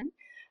Pakistan,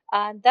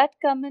 and that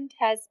government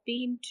has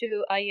been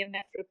to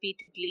IMF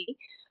repeatedly,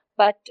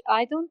 but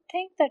I don't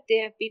think that they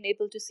have been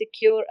able to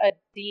secure a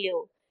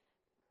deal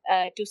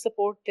to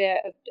support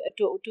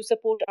to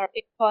support our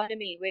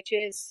economy, which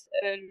is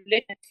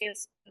lit at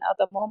tailspin at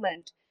the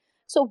moment.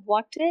 So,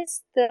 what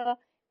is the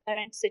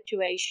current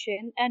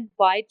situation, and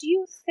why do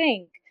you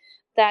think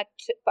that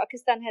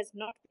Pakistan has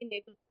not been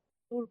able to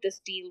do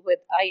this deal with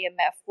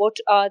IMF? What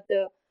are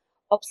the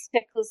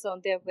obstacles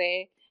on their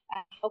way,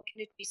 and how can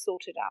it be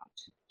sorted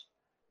out?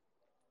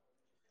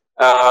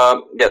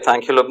 Yeah,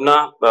 thank you,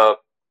 Lubna.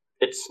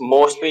 It's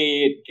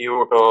mostly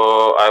due to,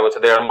 I would say,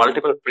 there are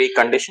multiple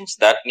preconditions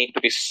that need to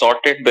be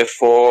sorted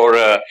before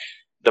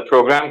the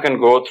program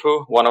can go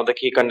through. One of the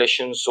key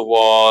conditions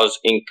was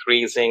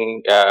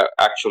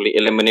actually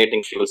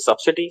eliminating fuel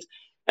subsidies.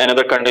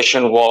 Another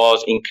condition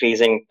was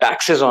increasing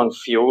taxes on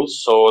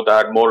fuels so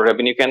that more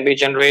revenue can be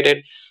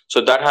generated. So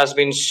that has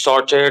been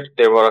sorted.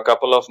 There were a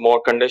couple of more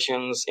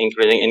conditions,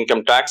 increasing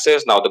income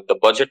taxes. Now, the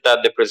budget that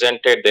they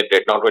presented, they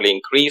did not really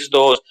increase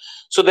those.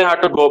 So they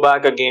had to go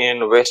back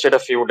again, wasted a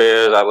few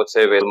days, I would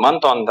say a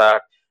month on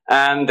that.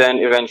 And then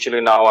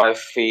eventually now I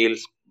feel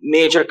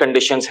major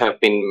conditions have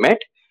been met.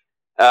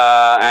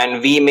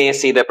 And we may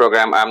see the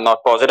program, I'm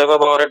not positive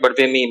about it, but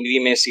we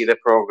may see the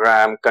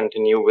program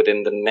continue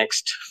within the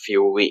next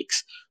few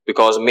weeks,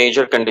 because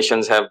major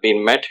conditions have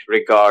been met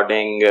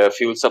regarding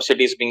fuel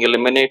subsidies being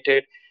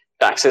eliminated,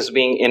 taxes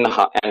being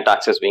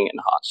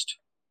enhanced.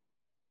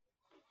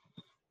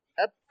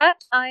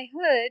 But I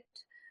heard,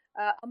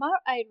 Amar,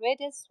 I read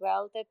as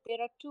well that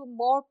there are two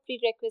more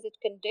prerequisite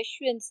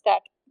conditions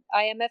that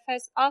IMF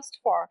has asked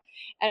for.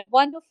 And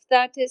one of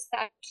that is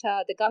that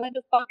the government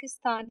of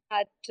Pakistan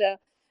had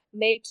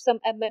made some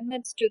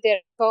amendments to their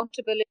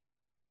accountability.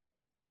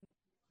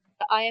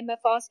 The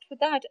IMF asked for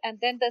that. And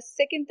then the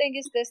second thing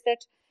is this,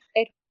 that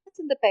it was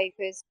in the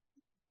papers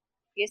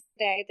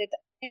yesterday that the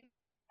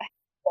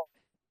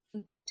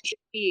IMF should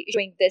be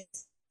issuing this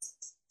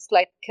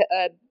like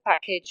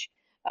package.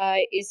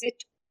 Is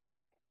it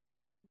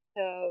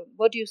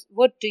what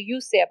do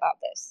you say about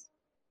this?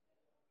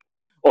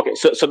 Okay,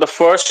 so the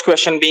first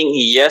question being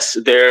yes,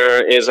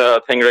 there is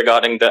a thing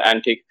regarding the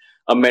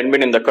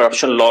anti-amendment in the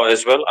corruption law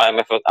as well.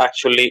 IMF has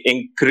actually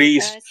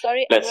increased,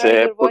 Sorry, let's Amar,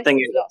 say, your voice putting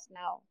is it. lost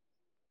now.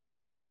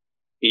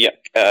 Yeah,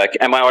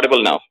 am I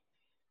audible now?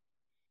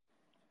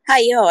 Hi,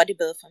 you're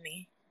audible for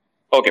me.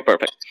 Okay,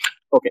 perfect.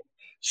 Okay,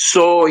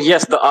 so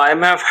yes, the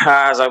IMF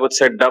has, I would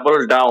say,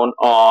 doubled down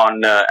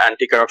on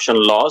anti-corruption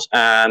laws,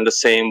 and the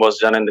same was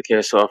done in the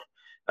case of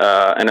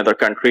another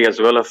country as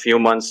well a few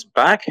months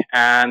back,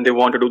 and they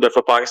want to do that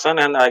for Pakistan,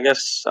 and I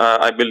guess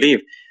I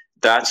believe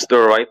that's the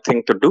right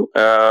thing to do.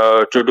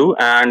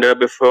 And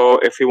before,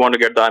 if we want to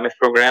get the IMF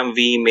program,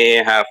 we may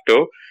have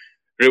to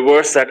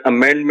reverse that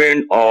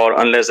amendment, or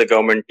unless the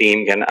government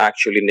team can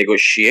actually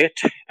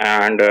negotiate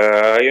and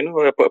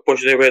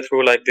push their way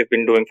through like they've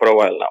been doing for a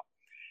while now.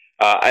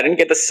 I didn't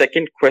get the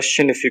second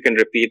question. If you can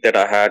repeat that,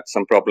 I had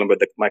some problem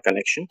with my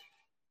connection.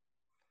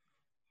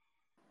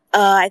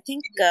 I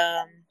think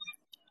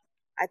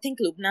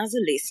Lubna's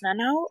a listener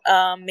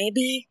now.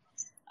 Maybe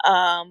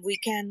we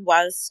can,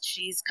 whilst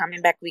she's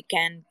coming back, we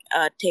can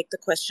take the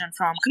question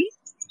from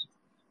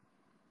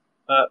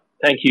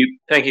Thank you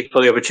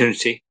for the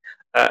opportunity.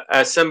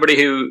 As somebody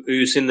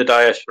who's in the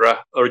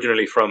diaspora,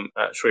 originally from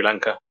Sri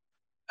Lanka,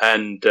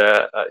 and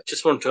I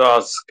just want to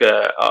ask,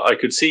 I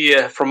could see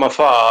from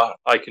afar,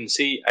 I can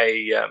see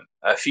a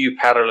few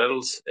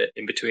parallels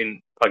in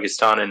between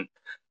Pakistan and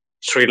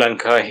Sri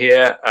Lanka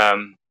here.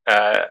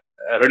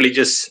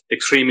 Religious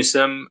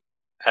extremism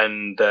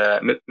and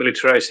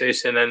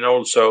militarization, and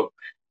also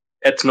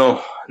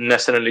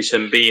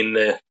ethno-nationalism being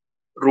the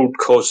root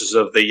causes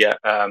of the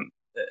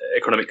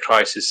economic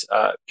crisis.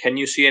 Can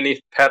you see any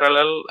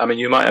parallel? I mean,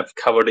 you might have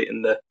covered it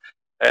in the.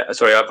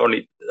 Sorry, I've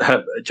only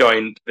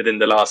joined within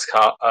the last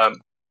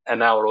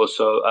an hour or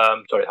so.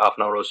 Half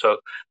an hour or so.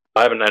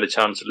 I haven't had a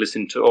chance to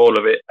listen to all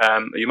of it.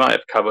 You might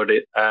have covered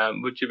it.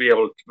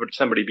 Would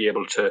somebody be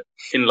able to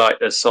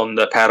enlighten us on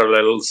the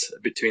parallels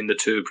between the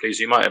two, please?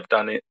 You might have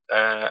done it.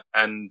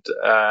 And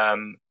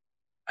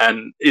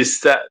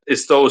is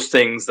those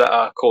things that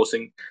are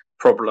causing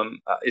problem?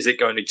 Is it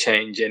going to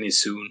change any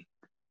soon?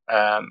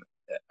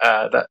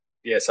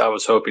 Yes, I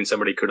was hoping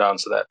somebody could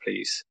answer that,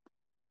 please.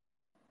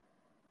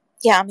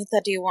 Yeah, Amita,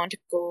 do you want to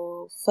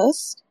go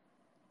first?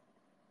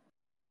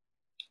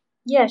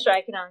 Yeah, sure,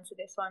 I can answer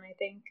this one, I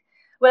think.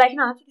 Well, I can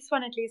answer this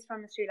one at least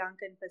from a Sri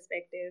Lankan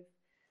perspective.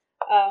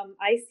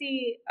 I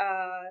see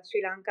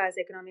Sri Lanka's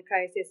economic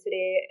crisis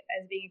today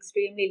as being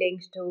extremely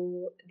linked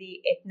to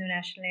the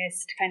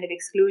ethno-nationalist kind of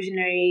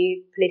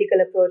exclusionary political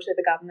approach that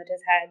the government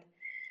has had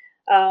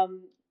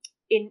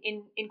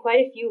in quite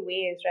a few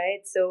ways,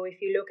 right? So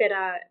if you look at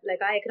our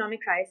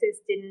economic crisis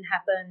didn't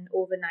happen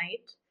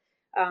overnight.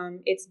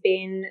 It's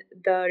been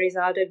the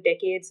result of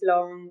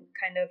decades-long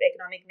kind of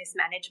economic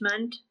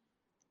mismanagement.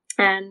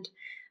 And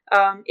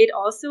it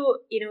also,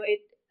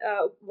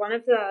 one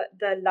of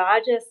the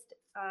largest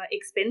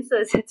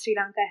expenses that Sri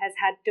Lanka has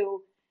had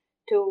to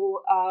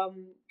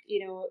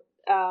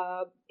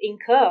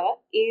incur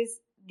is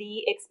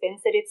the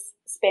expense that it's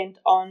spent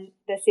on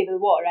the civil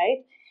war,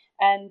 right?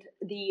 And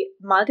the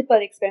multiple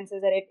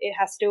expenses that it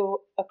has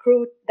to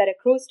accrues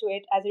to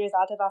it as a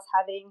result of us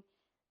having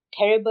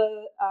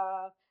terrible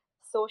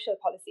social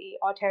policy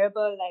or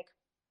terrible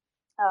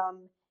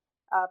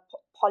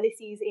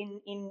policies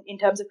in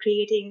terms of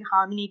creating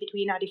harmony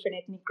between our different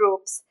ethnic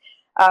groups.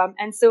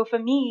 And so for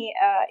me,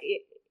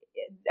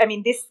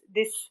 this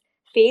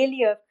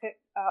failure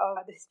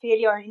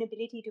or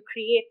inability to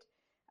create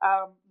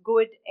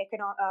good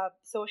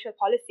social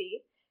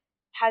policy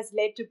has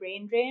led to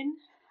brain drain.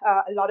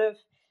 A lot of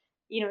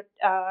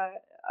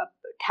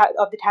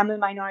of the Tamil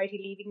minority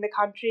leaving the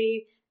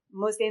country,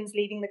 Muslims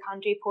leaving the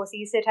country post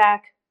East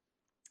attack,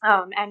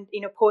 and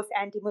post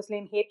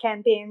anti-Muslim hate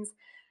campaigns.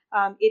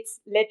 It's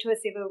led to a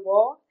civil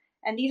war,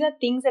 and these are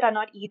things that are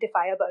not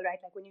identifiable, right?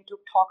 Like when you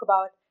talk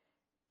about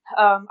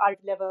our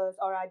levels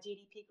or our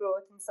GDP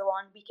growth and so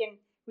on,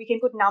 we can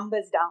put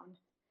numbers down,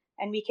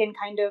 and we can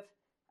kind of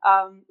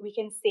we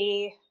can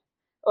say,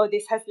 oh,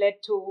 this has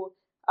led to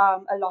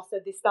a loss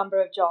of this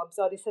number of jobs,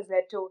 or this has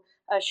led to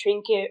a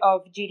shrinkage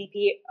of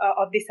GDP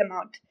of this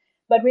amount.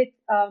 But with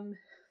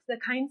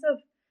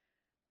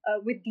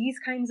with these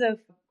kinds of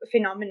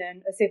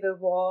phenomenon, a civil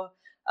war,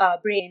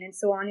 brain, and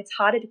so on, it's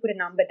harder to put a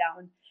number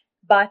down.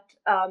 But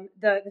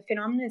the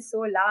phenomenon is so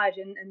large,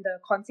 and the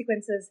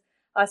consequences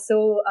are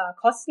so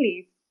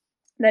costly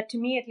that, to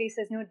me at least,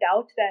 there's no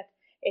doubt that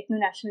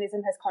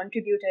ethno-nationalism has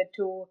contributed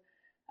to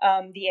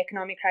the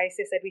economic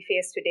crisis that we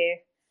face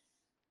today.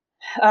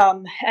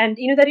 And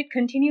that it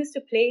continues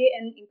to play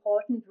an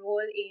important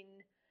role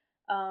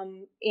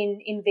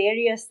in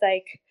various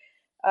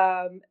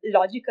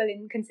logical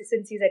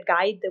inconsistencies that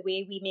guide the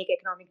way we make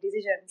economic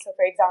decisions. So,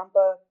 for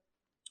example,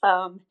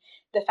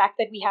 the fact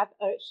that we have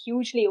a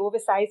hugely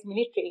oversized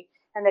military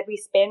and that we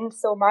spend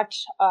so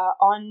much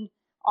on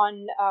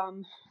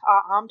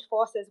our armed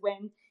forces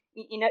when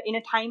in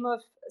a time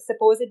of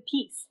supposed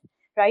peace,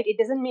 right? It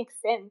doesn't make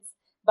sense,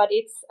 but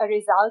it's a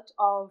result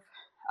of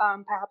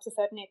perhaps a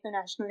certain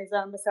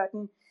ethno-nationalism, a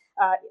certain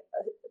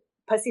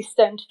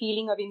persistent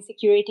feeling of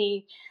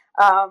insecurity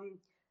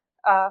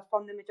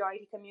from the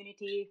majority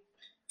community,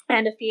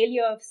 and a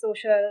failure of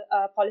social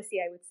policy,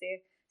 I would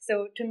say.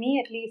 So, to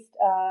me, at least,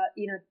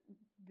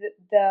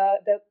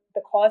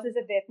 the causes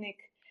of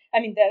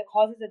the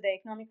causes of the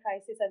economic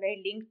crisis are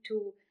very linked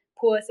to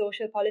poor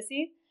social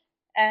policy,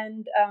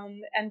 and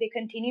they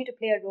continue to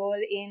play a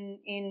role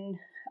in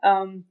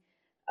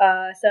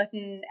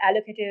certain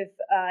allocative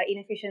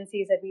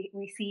inefficiencies that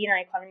we see in our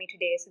economy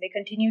today. So they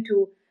continue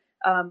to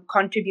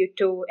contribute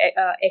to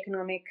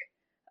economic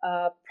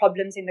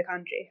problems in the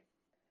country.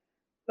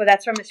 Well,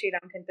 that's from a Sri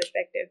Lankan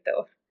perspective,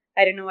 though.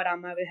 I don't know what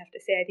Amma will have to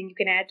say. I think you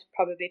can add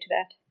probably to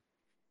that.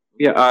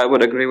 Yeah, I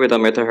would agree with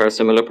Amita here.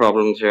 Similar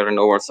problems here in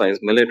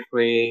oversized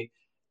military,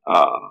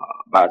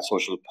 bad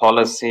social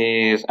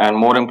policies, and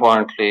more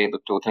importantly, the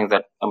two things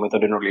that Amita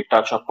didn't really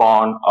touch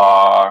upon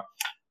are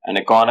an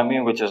economy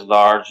which is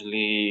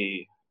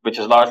largely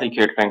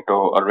catering to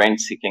a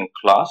rent-seeking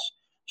class.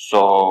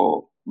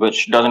 So,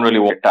 which doesn't really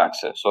want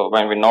taxes. So,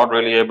 when we're not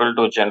really able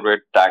to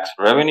generate tax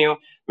revenue,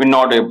 we're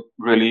not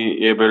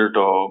really able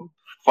to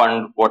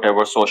fund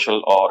whatever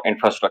social or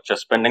infrastructure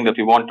spending that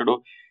we want to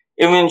do,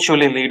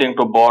 eventually leading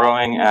to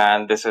borrowing,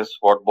 and this is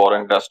what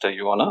borrowing does to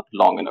you on a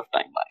long enough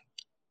timeline.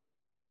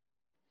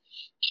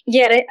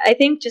 Yeah, I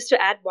think just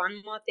to add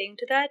one more thing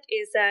to that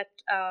is that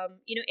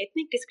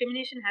ethnic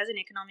discrimination has an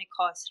economic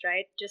cost,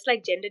 right? Just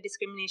like gender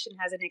discrimination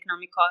has an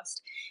economic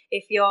cost.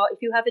 If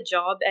you have a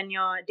job and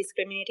you're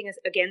discriminating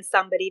against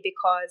somebody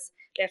because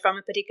they're from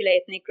a particular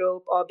ethnic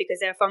group or because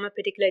they're from a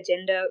particular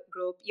gender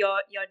group,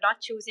 you're not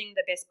choosing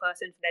the best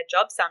person for that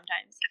job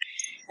sometimes.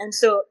 And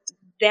so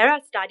there are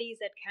studies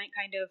that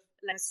kind of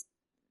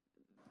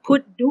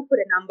put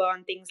a number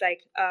on things like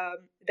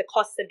the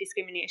costs of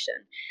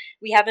discrimination.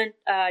 We haven't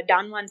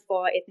done one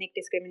for ethnic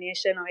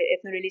discrimination or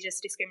ethno-religious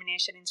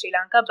discrimination in Sri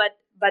Lanka,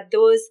 but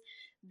those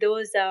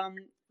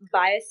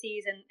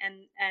biases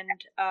and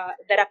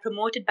that are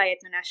promoted by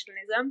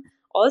ethno-nationalism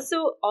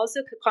also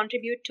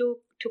contribute to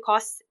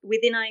costs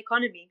within our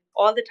economy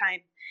all the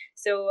time.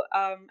 So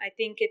I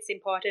think it's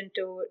important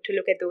to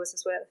look at those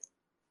as well.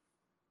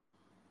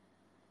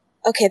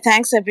 Okay,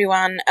 thanks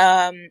everyone.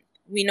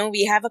 We know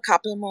we have a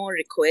couple more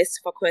requests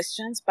for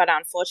questions, but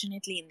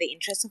unfortunately, in the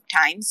interest of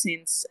time,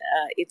 since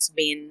it's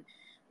been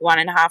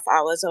 1.5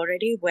 hours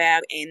already,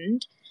 we'll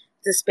end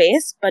the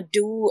space. But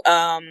do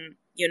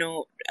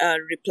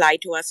reply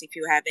to us if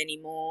you have any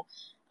more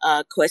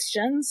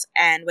questions,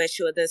 and we're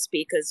sure the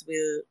speakers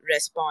will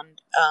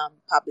respond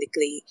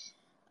publicly,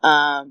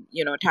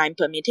 time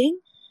permitting.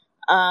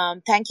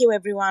 Thank you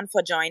everyone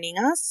for joining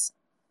us,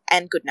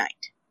 and good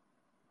night.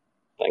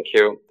 Thank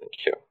you.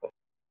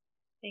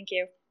 Thank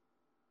you.